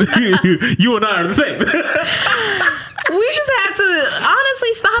of you. You and I are the same. We just have to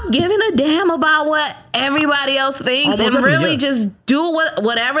honestly stop giving a damn about what everybody else thinks and really just do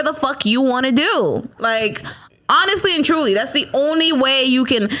whatever the fuck you want to do. Like, honestly and truly, that's the only way you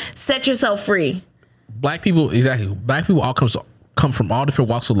can set yourself free. Black people, exactly. Black people all come from all different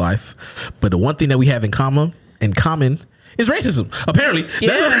walks of life, but the one thing that we have in common is racism. Apparently,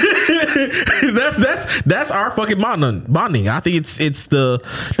 that's our fucking bonding. I think it's the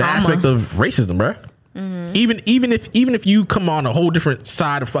aspect of racism, bro. Mm-hmm. Even if you come on a whole different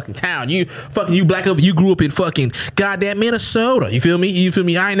side of fucking town, you Black up, you grew up in fucking goddamn Minnesota. You feel me?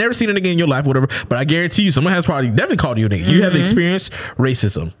 I ain't never seen a nigga in your life, whatever. But I guarantee you, someone has probably definitely called you a nigga. Mm-hmm. You have experienced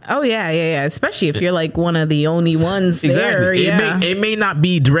racism. Oh yeah. Especially if you're like one of the only ones there. Exactly. It may not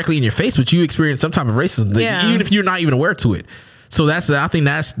be directly in your face, but you experience some type of racism, even if you're not even aware to it. So I think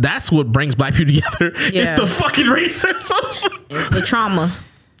that's what brings Black people together. Yeah. It's the fucking racism. It's the trauma.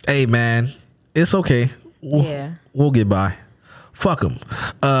 Hey man. It's okay. We'll get by. Fuck them.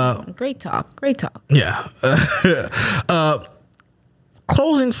 Great talk. Yeah.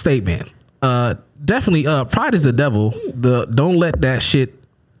 Closing statement. Definitely. Pride is the devil. Don't let that shit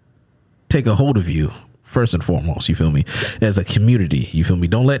take a hold of you. First and foremost, you feel me? As a community, you feel me?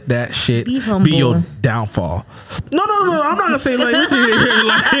 Don't let that shit be your downfall. No. I'm not gonna say like listen here,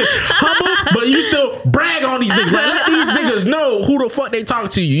 like humble, but you still brag on these niggas. Like, let these niggas know who the fuck they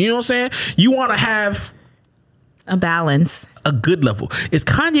talk to you. You know what I'm saying? You want to have a balance, a good level. Is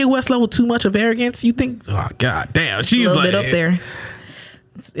Kanye West level too much of arrogance? You think? Oh god damn, she's a little bit up there.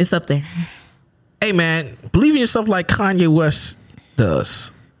 It's up there. Hey man, believe in yourself like Kanye West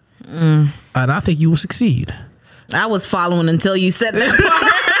does. And I think you will succeed. I was following until you said that part.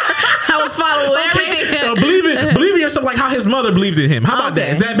 I was following everything. Believe in yourself like how his mother believed in him. How about that?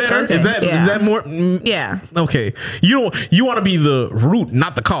 Is that better? Okay. Is that more? Yeah. Okay. You want to be the root,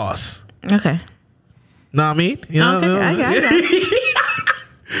 not the cause. Okay. Know what I mean? You know, okay. I got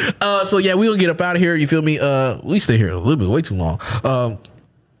it. So yeah, we'll get up out of here. You feel me? We stay here a little bit, way too long.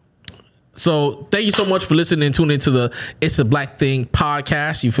 So thank you so much for listening and tuning into the It's a Black Thing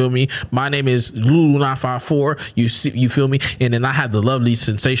podcast. You feel me? My name is Lulu954. You feel me? And then I have the lovely,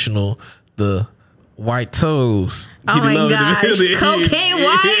 sensational, the White Toes. Oh my gosh, cocaine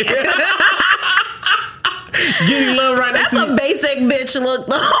white. Getting love right That's next to a basic bitch look.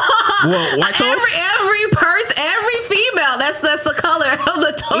 Well, white toes? Every person, every female. That's the color of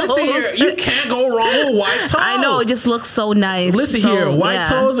the toes. Listen here, you can't go wrong with white toes. I know, it just looks so nice. Listen here, white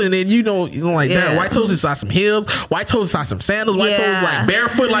toes, and then you know like that. White toes inside some heels. White toes inside some sandals. White toes like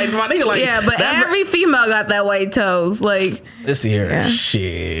barefoot, like my nigga. Like but every female got that white toes. Like listen here,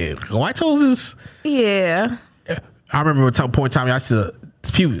 shit. White toes is I remember at some point in time y'all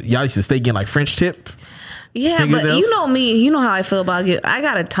used to stay getting like French tip. Yeah, but you know me. You know how I feel about it. I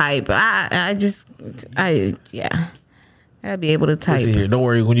got to type. I gotta be able to type. Listen here, don't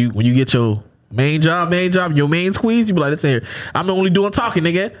worry. When you get your main job, your main squeeze, you be like, listen here, I'm only doing talking,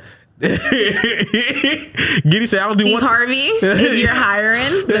 nigga. Giddy said, I don't do Steve Harvey, if you're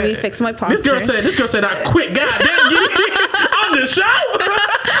hiring, let me fix my posture. This girl said I quit. God damn, Giddy. On the show.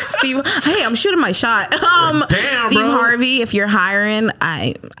 Steve, hey, I'm shooting my shot. Damn, Steve bro. Harvey, if you're hiring,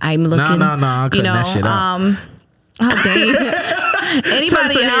 I'm looking. No, I'm cutting that shit out. Oh, dang.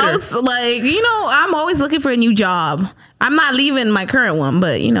 Anybody else? Like, I'm always looking for a new job. I'm not leaving my current one,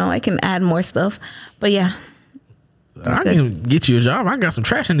 but, I can add more stuff. But, yeah. I can get you a job. I got some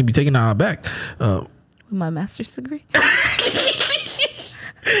trash I need to be taking out back. With my master's degree.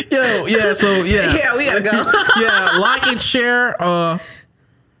 Yo, yeah, so, yeah. Yeah, we gotta go. Yeah, like and share on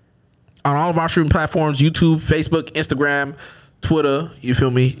all of our streaming platforms, YouTube, Facebook, Instagram, Twitter, you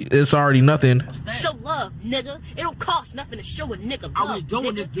feel me? It's already nothing. Show love, nigga. It don't cost nothing to show a nigga love. I was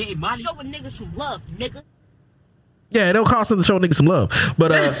doing this getting money. Show a nigga some love, nigga. Yeah, it don't cost nothing to show a nigga some love.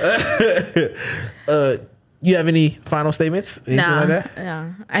 But you have any final statements? Anything like that?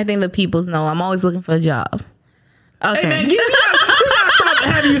 Yeah. I think the peoples know I'm always looking for a job. Okay. Hey man, we gotta stop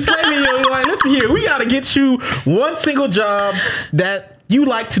having you slaving you. Like, listen here, we gotta get you one single job that you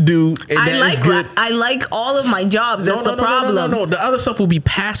like to do, and that is good. I like all of my jobs. That's the problem. No. The other stuff will be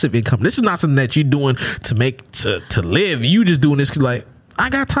passive income. This is not something that you're doing to make to live. You just doing this because, like, I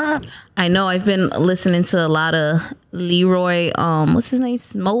got time. I know. I've been listening to a lot of Leroy. What's his name?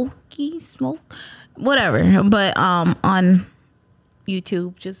 Smoke, whatever. But on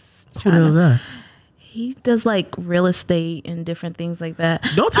YouTube, just who the hell is that? He does like real estate and different things like that.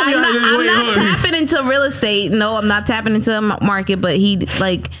 Don't tell me I'm not tapping into real estate. No, I'm not tapping into the market, but he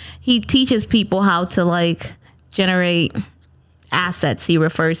teaches people how to like generate assets. He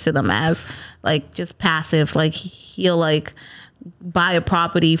refers to them as like just passive. Like he'll like buy a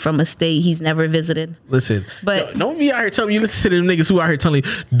property from a state he's never visited. Listen, but don't be out here telling me. You listen to them niggas who out here telling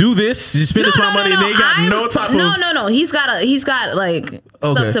you, do this, you spend this amount of money, and they got no type of. No. He's got like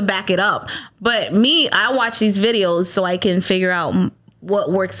stuff to back it up. But me, I watch these videos so I can figure out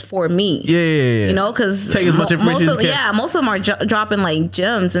what works for me. Yeah. You know, because take as much information as you can. Most of them are dropping like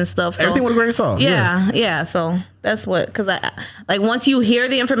gems and stuff. So everything with a grain of salt. Yeah. So that's what, because I like once you hear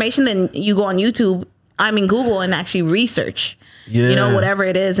the information, then you go on Google and actually research. Yeah. Whatever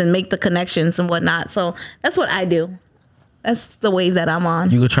it is, and make the connections and whatnot. So that's what I do. That's the wave that I'm on.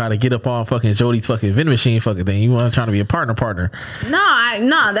 You gonna try to get up on fucking Jody's fucking vending machine fucking thing. You want to try to be a partner.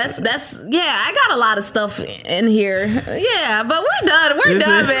 No, that's I got a lot of stuff in here. Yeah, but we're done,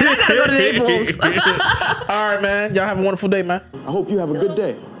 man. I gotta go to Naples. All right, man. Y'all have a wonderful day, man. I hope you have a good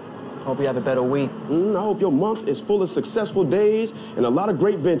day. Hope you have a better week. I hope your month is full of successful days and a lot of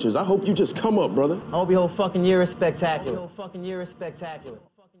great ventures. I hope you just come up, brother. I hope your whole fucking year is spectacular.